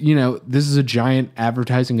is a giant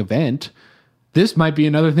advertising event. This might be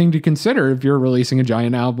another thing to consider if you're releasing a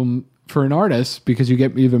giant album for an artist, because you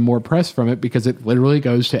get even more press from it because it literally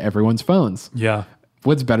goes to everyone's phones. Yeah.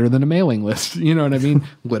 What's better than a mailing list? You know what I mean?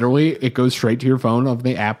 Literally, it goes straight to your phone of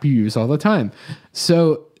the app you use all the time.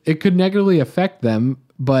 So it could negatively affect them.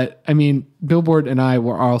 But I mean, Billboard and I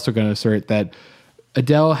were also going to assert that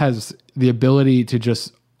Adele has the ability to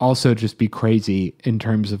just be crazy in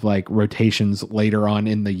terms of like rotations later on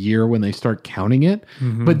in the year when they start counting it.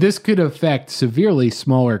 But this could affect severely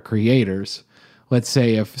smaller creators. Let's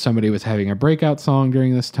say if somebody was having a breakout song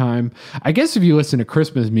during this time. I guess if you listen to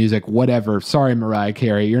Christmas music, whatever, sorry, Mariah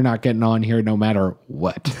Carey, you're not getting on here no matter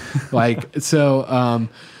what.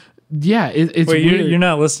 Yeah, it's Wait, weird. You're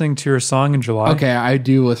not listening to her song in July? Okay, I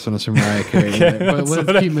do listen to some Mariah Carey. Okay, but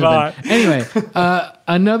let's keep moving. Anyway,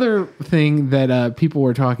 another thing that people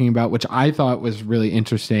were talking about, which I thought was really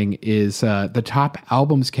interesting, is the top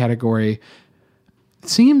albums category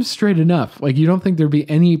seems straight enough. Like, you don't think there'd be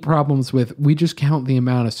any problems with, we just count the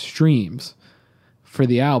amount of streams for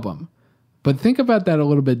the album. But think about that a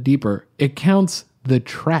little bit deeper. It counts the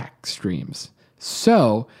track streams.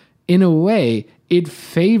 So, in a way, it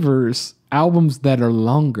favors albums that are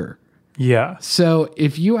longer. Yeah. So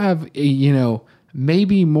if you have,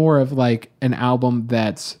 maybe more of like an album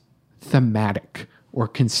that's thematic or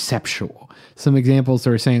conceptual. Some examples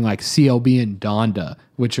are saying like CLB and Donda,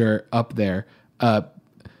 which are up there,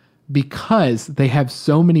 because they have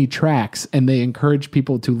so many tracks and they encourage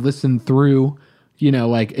people to listen through,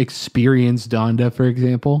 like experience Donda, for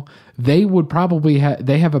example. They would probably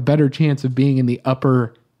they have a better chance of being in the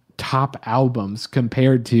upper top albums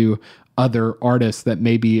compared to other artists that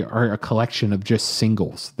maybe are a collection of just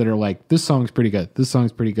singles that are like, this song's pretty good, this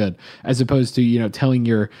song's pretty good, as opposed to, telling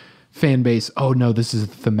your fan base, oh no, this is a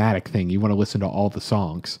thematic thing, you want to listen to all the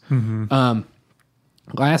songs.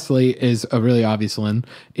 Lastly is a really obvious one,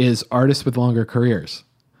 is artists with longer careers,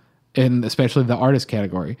 and especially the artist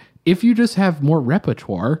category. If you just have more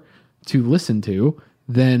repertoire to listen to,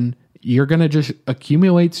 then you're going to just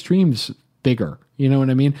accumulate streams bigger. You know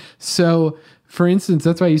what I mean? So, for instance,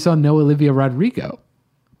 that's why you saw no Olivia Rodrigo,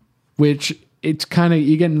 which it's kind of,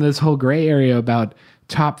 you get into this whole gray area about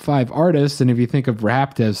top 5 artists. And if you think of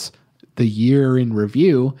Wrapped as the year in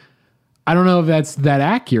review, I don't know if that's that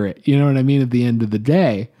accurate. You know what I mean? At the end of the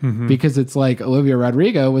day, because it's like Olivia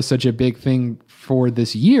Rodrigo was such a big thing for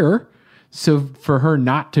this year. So for her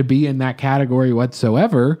not to be in that category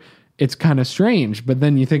whatsoever, it's kind of strange. But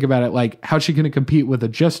then you think about it, like, how's she going to compete with a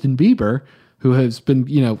Justin Bieber who has been,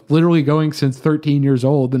 literally going since 13 years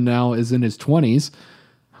old and now is in his 20s?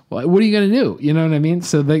 Well, what are you going to do? You know what I mean?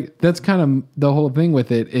 So that's kind of the whole thing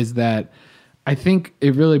with it, is that I think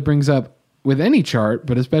it really brings up, with any chart,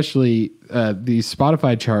 but especially these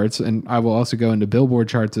Spotify charts, and I will also go into Billboard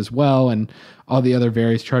charts as well, and all the other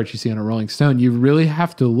various charts you see on a Rolling Stone, you really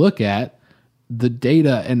have to look at the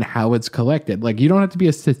data and how it's collected. Like, you don't have to be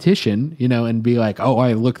a statistician, and be like, oh,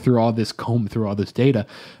 I look through all this, comb through all this data,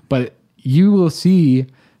 but you will see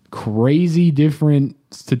crazy different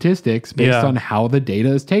statistics based on how the data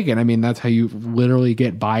is taken. I mean, that's how you literally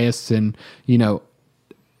get bias and,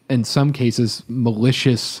 in some cases,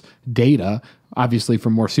 malicious data, obviously for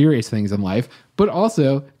more serious things in life, but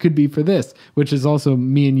also could be for this, which is also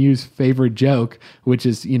me and you's favorite joke, which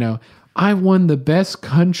is, I won the best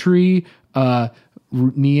country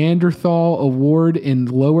Neanderthal award in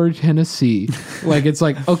Lower Tennessee. Like, it's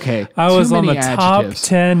like, okay, I was on the adjectives. top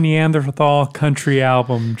 10 Neanderthal country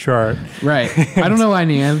album chart. Right. I don't know why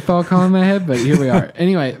Neanderthal came in my head, but here we are.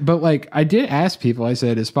 Anyway, but like, I did ask people, I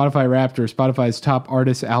said, is Spotify Wrapped or Spotify's top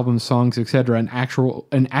artists, albums, songs, etc. an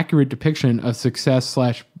accurate depiction of success /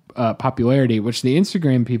 popularity, which the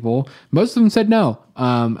Instagram people, most of them said no.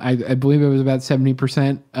 I believe it was about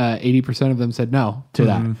 70%, 80% of them said no to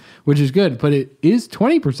that, which is good, but it is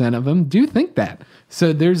 20% of them do think that.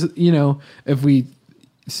 So there's, if we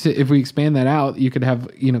expand that out, you could have,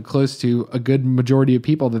 close to a good majority of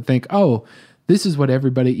people that think, oh, this is what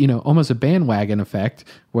everybody, almost a bandwagon effect,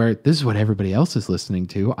 where this is what everybody else is listening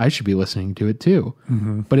to. I should be listening to it too.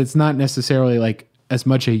 But it's not necessarily like as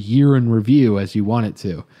much a year in review as you want it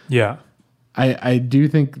to. Yeah. I do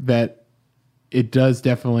think that it does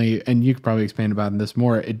definitely, and you could probably expand about this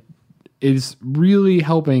more, it is really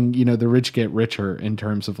helping, the rich get richer in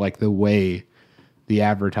terms of like the way the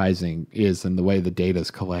advertising is and the way the data is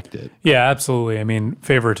collected. Yeah, absolutely. I mean,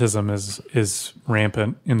 favoritism is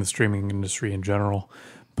rampant in the streaming industry in general.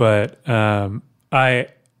 But I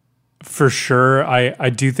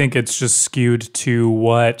do think it's just skewed to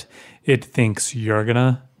what it thinks you're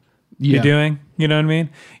gonna be doing. You know what I mean?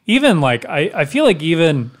 Even like, I feel like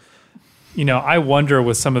even, I wonder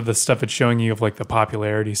with some of the stuff it's showing you of like the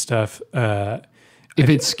popularity stuff, if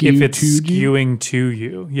it's skewing to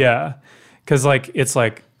you. Yeah. Cause like, it's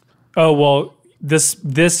like, oh, well,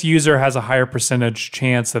 this user has a higher percentage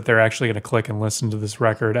chance that they're actually going to click and listen to this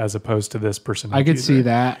record as opposed to this person. I could see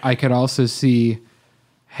that. I could also see,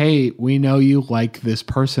 hey, we know you like this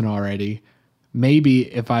person already.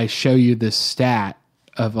 Maybe if I show you this stat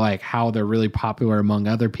of like how they're really popular among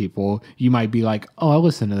other people, you might be like, oh, I'll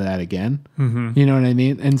listen to that again. You know what I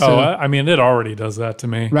mean? And so, I mean, it already does that to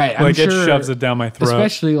me. Right. Like, it shoves it down my throat.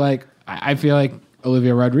 Especially like, I feel like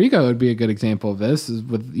Olivia Rodrigo would be a good example of this, is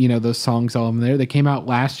with, those songs all in there. They came out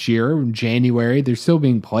last year in January. They're still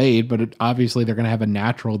being played, but obviously they're going to have a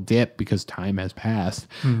natural dip because time has passed.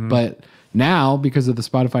 But now, because of the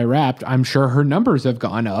Spotify Wrapped, I'm sure her numbers have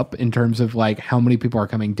gone up in terms of like how many people are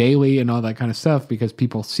coming daily and all that kind of stuff, because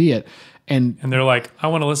people see it. And they're like, I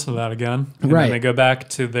want to listen to that again. And right. Then they go back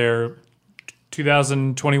to their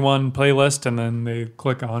 2021 playlist and then they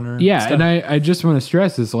click on her. Yeah, and I just want to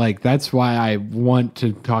stress is like, that's why I want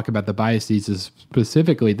to talk about the biases, is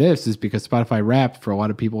specifically this, is because Spotify Wrapped, for a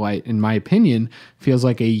lot of people, in my opinion, feels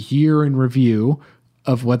like a year in review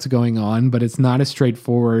of what's going on, but it's not as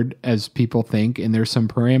straightforward as people think, and there's some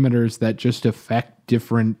parameters that just affect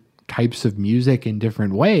different types of music in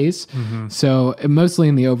different ways. So mostly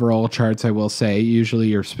in the overall charts, I will say, usually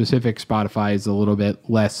your specific Spotify is a little bit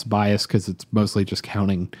less biased because it's mostly just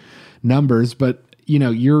counting numbers, but you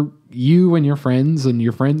and your friends and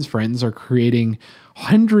your friends' friends are creating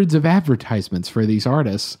hundreds of advertisements for these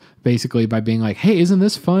artists, basically by being like, hey, isn't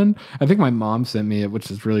this fun? I think my mom sent me it, which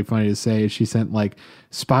is really funny to say. She sent like,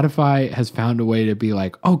 Spotify has found a way to be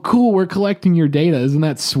like, oh, cool, we're collecting your data. Isn't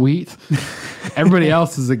that sweet? Everybody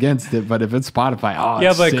else is against it, but if it's Spotify,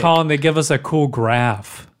 yeah, it's but sick. Colin, they give us a cool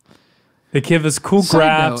graph. They give us cool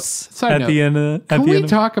graphs at the end of it. Can we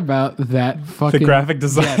talk about that fucking... The graphic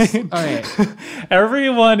design? Yes. All right.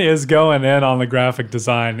 Everyone is going in on the graphic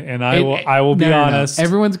design, and I will be honest. No.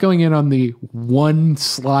 Everyone's going in on the one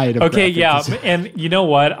slide of okay, yeah. design. And you know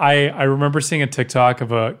what? I remember seeing a TikTok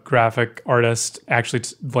of a graphic artist actually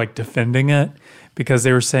like defending it, because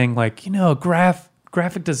they were saying like,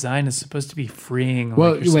 graphic design is supposed to be freeing.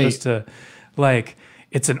 Well, like, you're supposed to, like,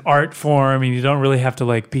 it's an art form, and you don't really have to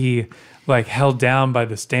like be like held down by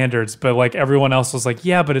the standards. But like everyone else was like,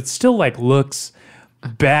 yeah, but it still like looks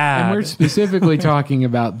bad. And we're specifically talking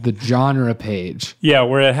about the genre page. Yeah,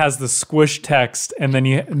 where it has the squish text and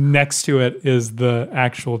then next to it is the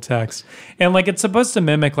actual text. And like it's supposed to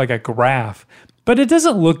mimic like a graph, but it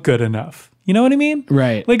doesn't look good enough. You know what I mean?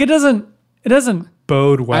 Right. Like it doesn't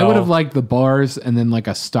bode well. I would have liked the bars and then like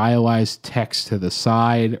a stylized text to the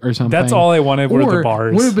side or something. That's all I wanted were the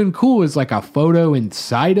bars. Would have been cool is like a photo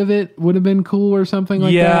inside of it would have been cool or something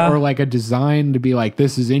like that. Or like a design to be like,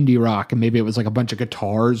 this is indie rock. And maybe it was like a bunch of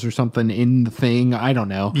guitars or something in the thing. I don't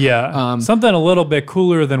know. Yeah. Something a little bit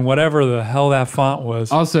cooler than whatever the hell that font was.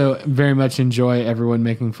 Also, very much enjoy everyone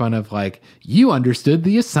making fun of like, you understood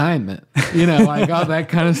the assignment. You know, like all that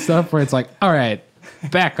kind of stuff where it's like, all right,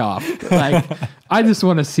 back off. Like, I just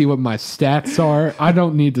want to see what my stats are. I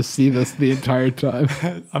don't need to see this the entire time.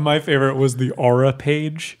 My favorite was the aura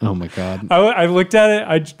page. Oh my God. I looked at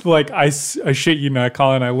it. I shit you not,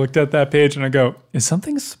 Colin. I looked at that page and I go, is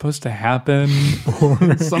something supposed to happen? Or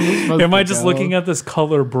am I just looking at this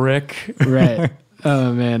color brick? Right.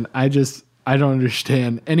 Oh man. I don't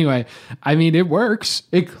understand. Anyway, I mean, it works.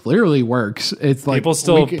 It clearly works. It's like people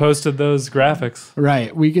still posted those graphics.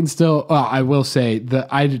 Right. We can still, I will say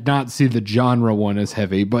that I did not see the genre one as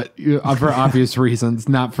heavy, but for obvious reasons,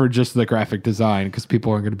 not for just the graphic design, because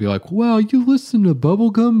people aren't going to be like, wow, you listen to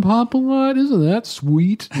Bubblegum Pop a lot? Isn't that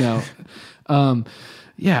sweet? No.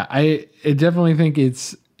 Yeah, I definitely think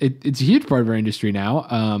it's a huge part of our industry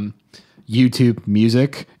now. YouTube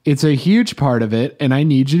music. It's a huge part of it, and I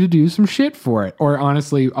need you to do some shit for it. Or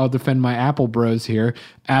honestly, I'll defend my Apple bros here.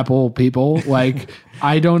 Apple people, like,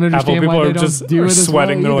 I don't understand why they don't do it as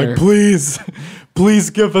sweating. well They're either. like, please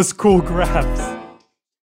give us cool graphs.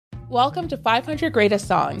 Welcome to 500 Greatest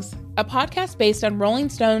Songs, a podcast based on Rolling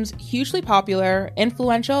Stone's hugely popular,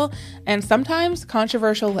 influential, and sometimes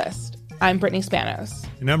controversial list. I'm Brittany Spanos.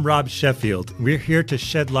 And I'm Rob Sheffield. We're here to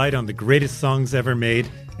shed light on the greatest songs ever made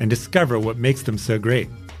and discover what makes them so great.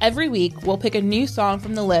 Every week, we'll pick a new song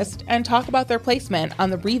from the list and talk about their placement on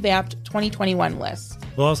the revamped 2021 list.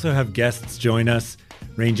 We'll also have guests join us,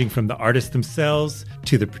 ranging from the artists themselves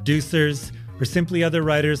to the producers, or simply other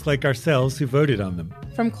writers like ourselves who voted on them.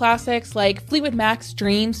 From classics like Fleetwood Mac's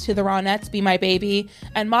Dreams to the Ronettes' Be My Baby,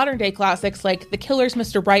 and modern-day classics like The Killer's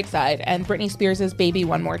Mr. Brightside and Britney Spears' Baby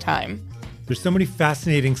One More Time. There's so many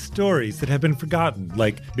fascinating stories that have been forgotten,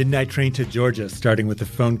 like Midnight Train to Georgia starting with a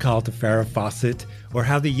phone call to Farrah Fawcett, or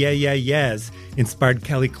how the Yeah Yeah Yeahs inspired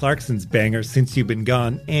Kelly Clarkson's banger Since You've Been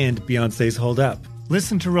Gone and Beyoncé's Hold Up.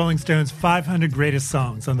 Listen to Rolling Stone's 500 Greatest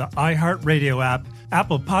Songs on the iHeartRadio app,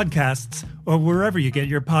 Apple Podcasts, or wherever you get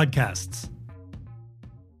your podcasts.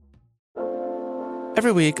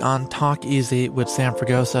 Every week on Talk Easy with Sam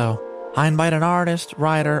Fragoso, I invite an artist,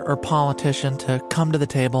 writer, or politician to come to the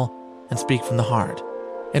table and speak from the heart,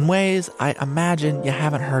 in ways I imagine you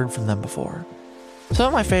haven't heard from them before. Some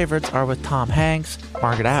of my favorites are with Tom Hanks,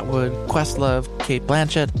 Margaret Atwood, Questlove, Cate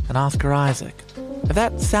Blanchett, and Oscar Isaac. If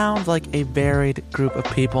that sounds like a varied group of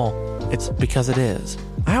people, it's because it is.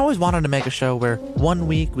 I always wanted to make a show where one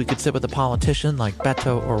week we could sit with a politician like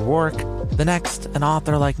Beto or Rourke, the next an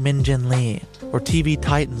author like Min Jin Lee, or TV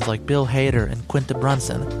titans like Bill Hader and Quinta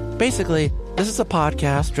Brunson. Basically, this is a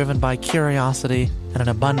podcast driven by curiosity and an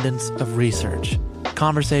abundance of research.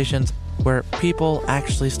 Conversations where people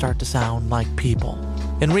actually start to sound like people.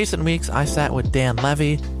 In recent weeks, I sat with Dan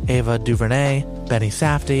Levy, Ava DuVernay, Benny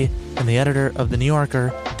Safdie, and the editor of The New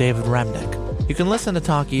Yorker, David Remnick. You can listen to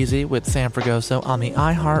Talk Easy with Sam Fragoso on the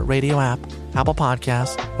iHeartRadio app, Apple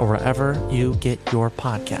Podcasts, or wherever you get your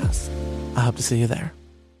podcasts. I hope to see you there.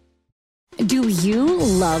 Do you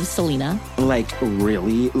love Selena? Like,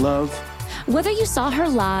 really love? Whether you saw her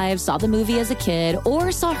live, saw the movie as a kid,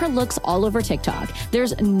 or saw her looks all over TikTok,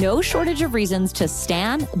 there's no shortage of reasons to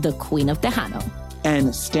stan the Queen of Tejano.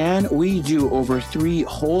 And Stan, we do over 3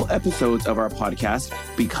 whole episodes of our podcast,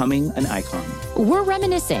 Becoming an Icon. We're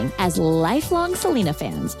reminiscing as lifelong Selena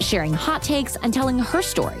fans, sharing hot takes and telling her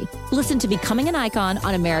story. Listen to Becoming an Icon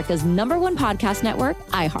on America's #1 podcast network,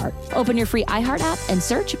 iHeart. Open your free iHeart app and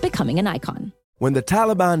search Becoming an Icon. When the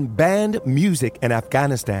Taliban banned music in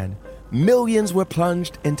Afghanistan, millions were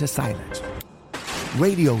plunged into silence.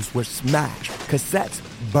 Radios were smashed, cassettes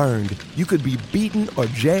burned. You could be beaten or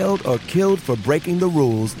jailed or killed for breaking the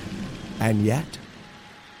rules. And yet,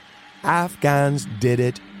 Afghans did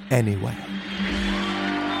it anyway.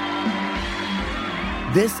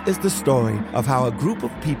 This is the story of how a group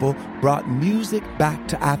of people brought music back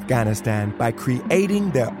to Afghanistan by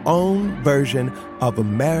creating their own version of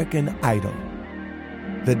American Idol.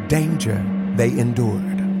 The danger they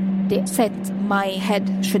endured. They said my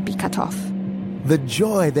head should be cut off. The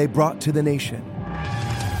joy they brought to the nation.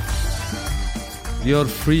 You're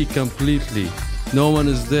free completely. No one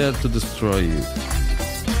is there to destroy you.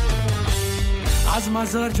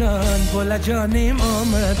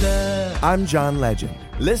 I'm John Legend.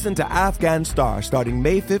 Listen to Afghan Star starting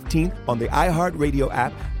May 15th on the iHeartRadio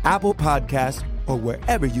app, Apple Podcasts, or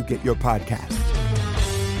wherever you get your podcasts.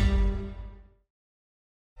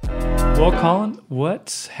 Well, Colin,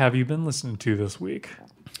 what have you been listening to this week?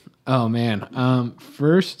 Oh man.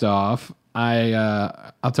 First off,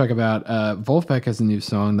 I'll talk about Wolfpack has a new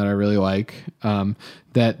song that I really like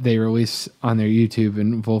that they release on their YouTube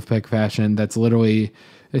in Wolfpack fashion. That's literally,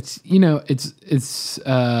 it's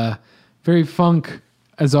very funk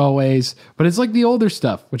as always, but it's like the older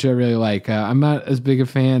stuff, which I really like. I'm not as big a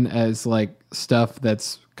fan as like stuff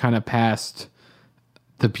that's kind of past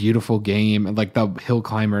The Beautiful Game and like the Hill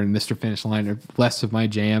Climber and Mr. Finish Line are less of my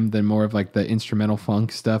jam than more of like the instrumental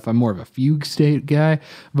funk stuff. I'm more of a fugue state guy,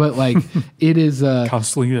 but like it is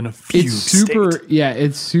constantly in a fugue state. Yeah,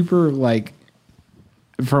 it's super like,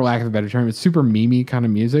 for lack of a better term, it's super memey kind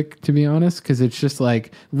of music, to be honest, because it's just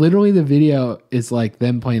like literally the video is like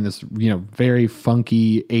them playing this, very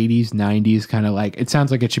funky 80s, 90s kind of like, it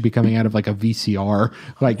sounds like it should be coming out of like a VCR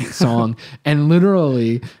like song. And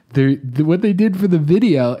literally what they did for the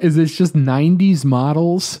video is it's just 90s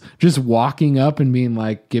models just walking up and being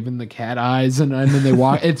like giving the cat eyes and then they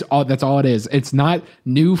walk. That's all it is. It's not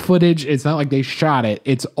new footage. It's not like they shot it.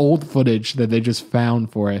 It's old footage that they just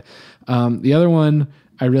found for it. The other one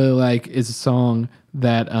I really like is a song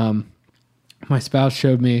that my spouse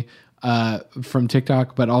showed me from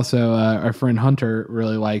TikTok, but also our friend Hunter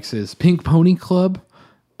really likes is Pink Pony Club.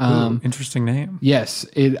 Ooh, interesting name. Yes.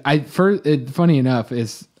 Funny enough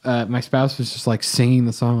is my spouse was just like singing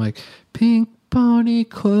the song like Pink Pony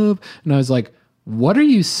Club. And I was like, what are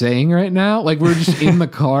you saying right now? Like we're just in the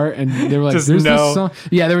car and they were like, this song.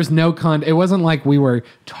 Yeah, there was no it wasn't like we were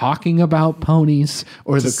talking about ponies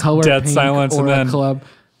or just the color dead pink silence or and then club.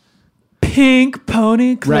 Pink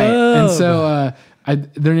Pony Club. Right. And so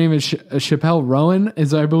their name is Chappelle Rowan,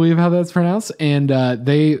 is I believe how that's pronounced. And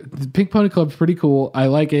the Pink Pony Club's pretty cool. I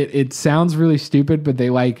like it. It sounds really stupid, but they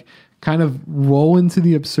like kind of roll into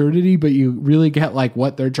the absurdity, but you really get like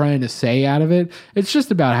what they're trying to say out of it. It's just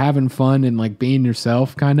about having fun and like being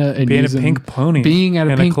yourself kind of. And being a pink pony. Being at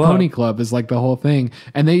a pink pony club is like the whole thing.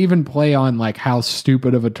 And they even play on like how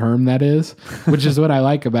stupid of a term that is, which is what I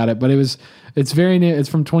like about it. But it's very new. It's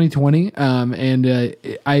from 2020. And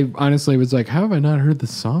I honestly was like, how have I not heard this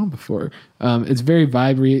song before? It's very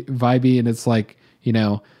vibey and it's like,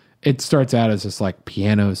 it starts out as this like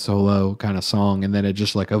piano solo kind of song, and then it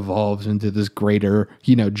just like evolves into this greater,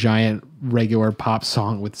 giant regular pop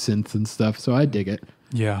song with synths and stuff. So I dig it.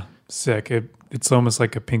 Yeah, sick. It's almost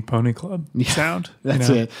like a Pink Pony Club sound. That's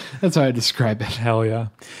it. That's how I describe it. Hell yeah.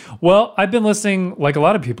 Well, I've been listening, like a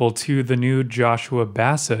lot of people, to the new Joshua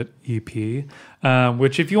Bassett EP,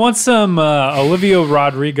 which if you want some Olivia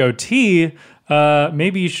Rodrigo tea,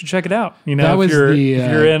 maybe you should check it out. That was if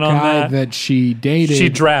you're in on guy that she dated. She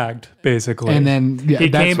dragged, basically. And then he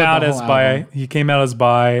came out as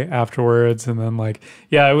bi afterwards. And then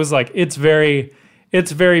it was like, it's very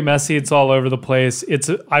messy. It's all over the place.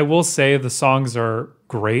 I will say the songs are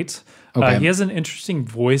great. Okay. He has an interesting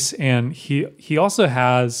voice, and he also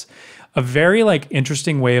has a very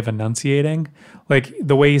interesting way of enunciating, like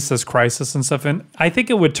the way he says crisis and stuff. And I think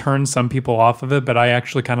it would turn some people off of it, but I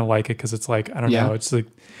actually kind of like it because it's like, I don't know, it's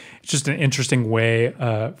just an interesting way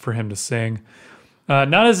for him to sing.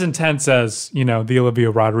 Not as intense as, the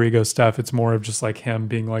Olivia Rodrigo stuff. It's more of just like him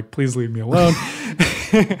being like, please leave me alone.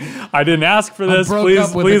 I didn't ask for this.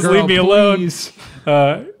 Please leave me alone.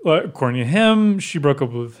 According to him, she broke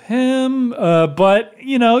up with him. But,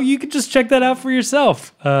 you could just check that out for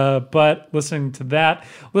yourself. But listening to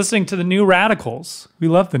the New Radicals. We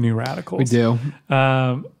love the New Radicals. We do.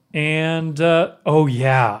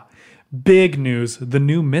 Big news. The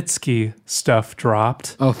new Mitski stuff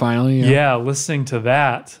dropped. Oh, finally? Yeah, listening to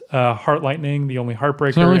that. Heart Lightning, The Only Heartbreaker,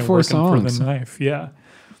 it's only 4 and songs. For the Knife. Yeah.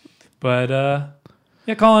 But,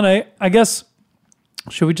 Colin, I guess,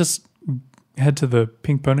 should we just head to the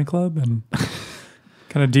Pink Pony Club and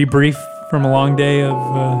kind of debrief from a long day of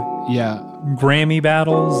Grammy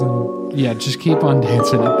battles? And just keep on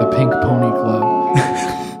dancing at the Pink Pony Club.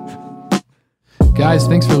 Guys,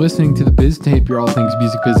 thanks for listening to the Biz Tape, your all things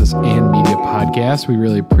music business and media podcast. We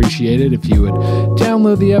really appreciate it. If you would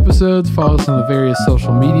download the episodes, follow us on the various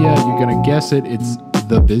social media, you're going to guess it. It's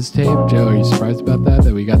the Biz Tape. Joe, are you surprised about that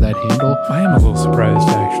we got that handle? I am a little surprised,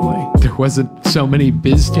 actually. There wasn't so many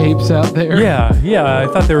Biz Tapes out there. Yeah. I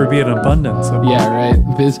thought there would be an abundance of Yeah, right.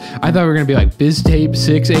 I thought we were going to be like Biz Tape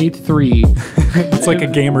 683. It's like a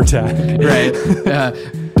gamer tag. Right.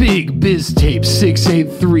 Big Biz Tape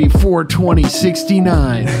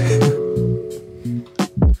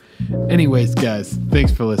 683-420-69. Anyways, guys,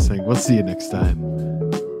 thanks for listening. We'll see you next time.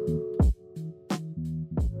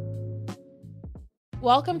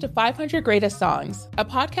 Welcome to 500 Greatest Songs, a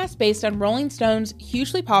podcast based on Rolling Stone's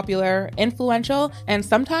hugely popular, influential, and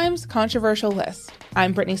sometimes controversial list.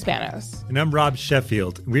 I'm Brittany Spanos. And I'm Rob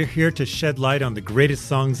Sheffield. We're here to shed light on the greatest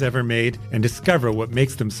songs ever made and discover what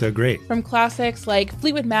makes them so great. From classics like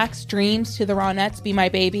Fleetwood Mac's Dreams to the Ronettes' Be My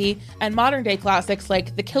Baby, and modern-day classics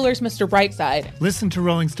like The Killer's Mr. Brightside. Listen to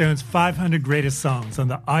Rolling Stone's 500 Greatest Songs on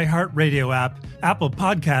the iHeartRadio app, Apple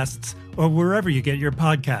Podcasts, or wherever you get your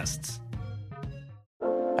podcasts.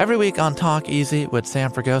 Every week on Talk Easy with Sam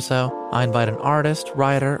Fragoso, I invite an artist,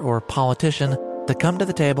 writer, or politician to come to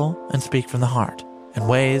the table and speak from the heart in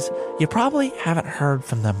ways you probably haven't heard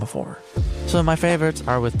from them before. Some of my favorites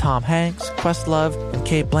are with Tom Hanks, Questlove, and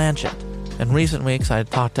Cate Blanchett. In recent weeks, I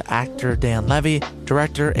talked to actor Dan Levy,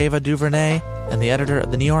 director Ava DuVernay, and the editor of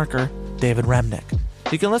The New Yorker, David Remnick.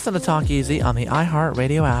 You can listen to Talk Easy on the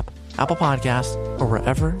iHeartRadio app, Apple Podcasts, or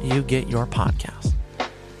wherever you get your podcasts.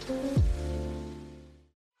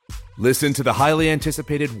 Listen to the highly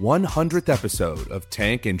anticipated 100th episode of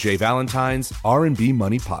Tank and Jay Valentine's R&B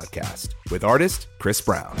Money Podcast with artist Chris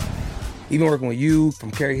Brown. Even working with you, from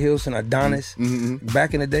Carrie Hilson, Adonis.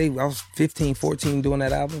 Back in the day, I was 15, 14 doing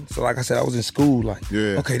that album. So like I said, I was in school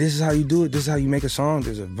okay, this is how you do it. This is how you make a song.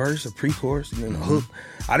 There's a verse, a pre-chorus, and then a hook.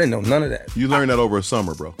 I didn't know none of that. You learned that over a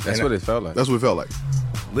summer, bro. That's what it felt like. That's what it felt like.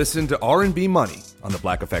 Listen to R&B Money on the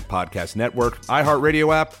Black Effect Podcast Network,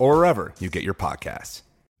 iHeartRadio app, or wherever you get your podcasts.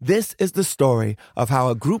 This is the story of how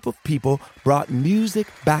a group of people brought music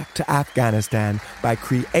back to Afghanistan by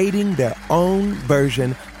creating their own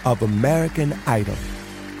version of American Idol.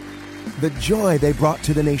 The joy they brought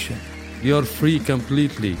to the nation. You're free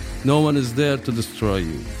completely. No one is there to destroy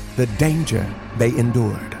you. The danger they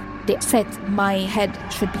endured. They said my head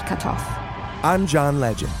should be cut off. I'm John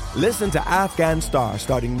Legend. Listen to Afghan Star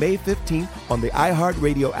starting May 15th on the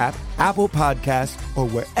iHeartRadio app, Apple Podcasts, or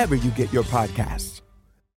wherever you get your podcasts.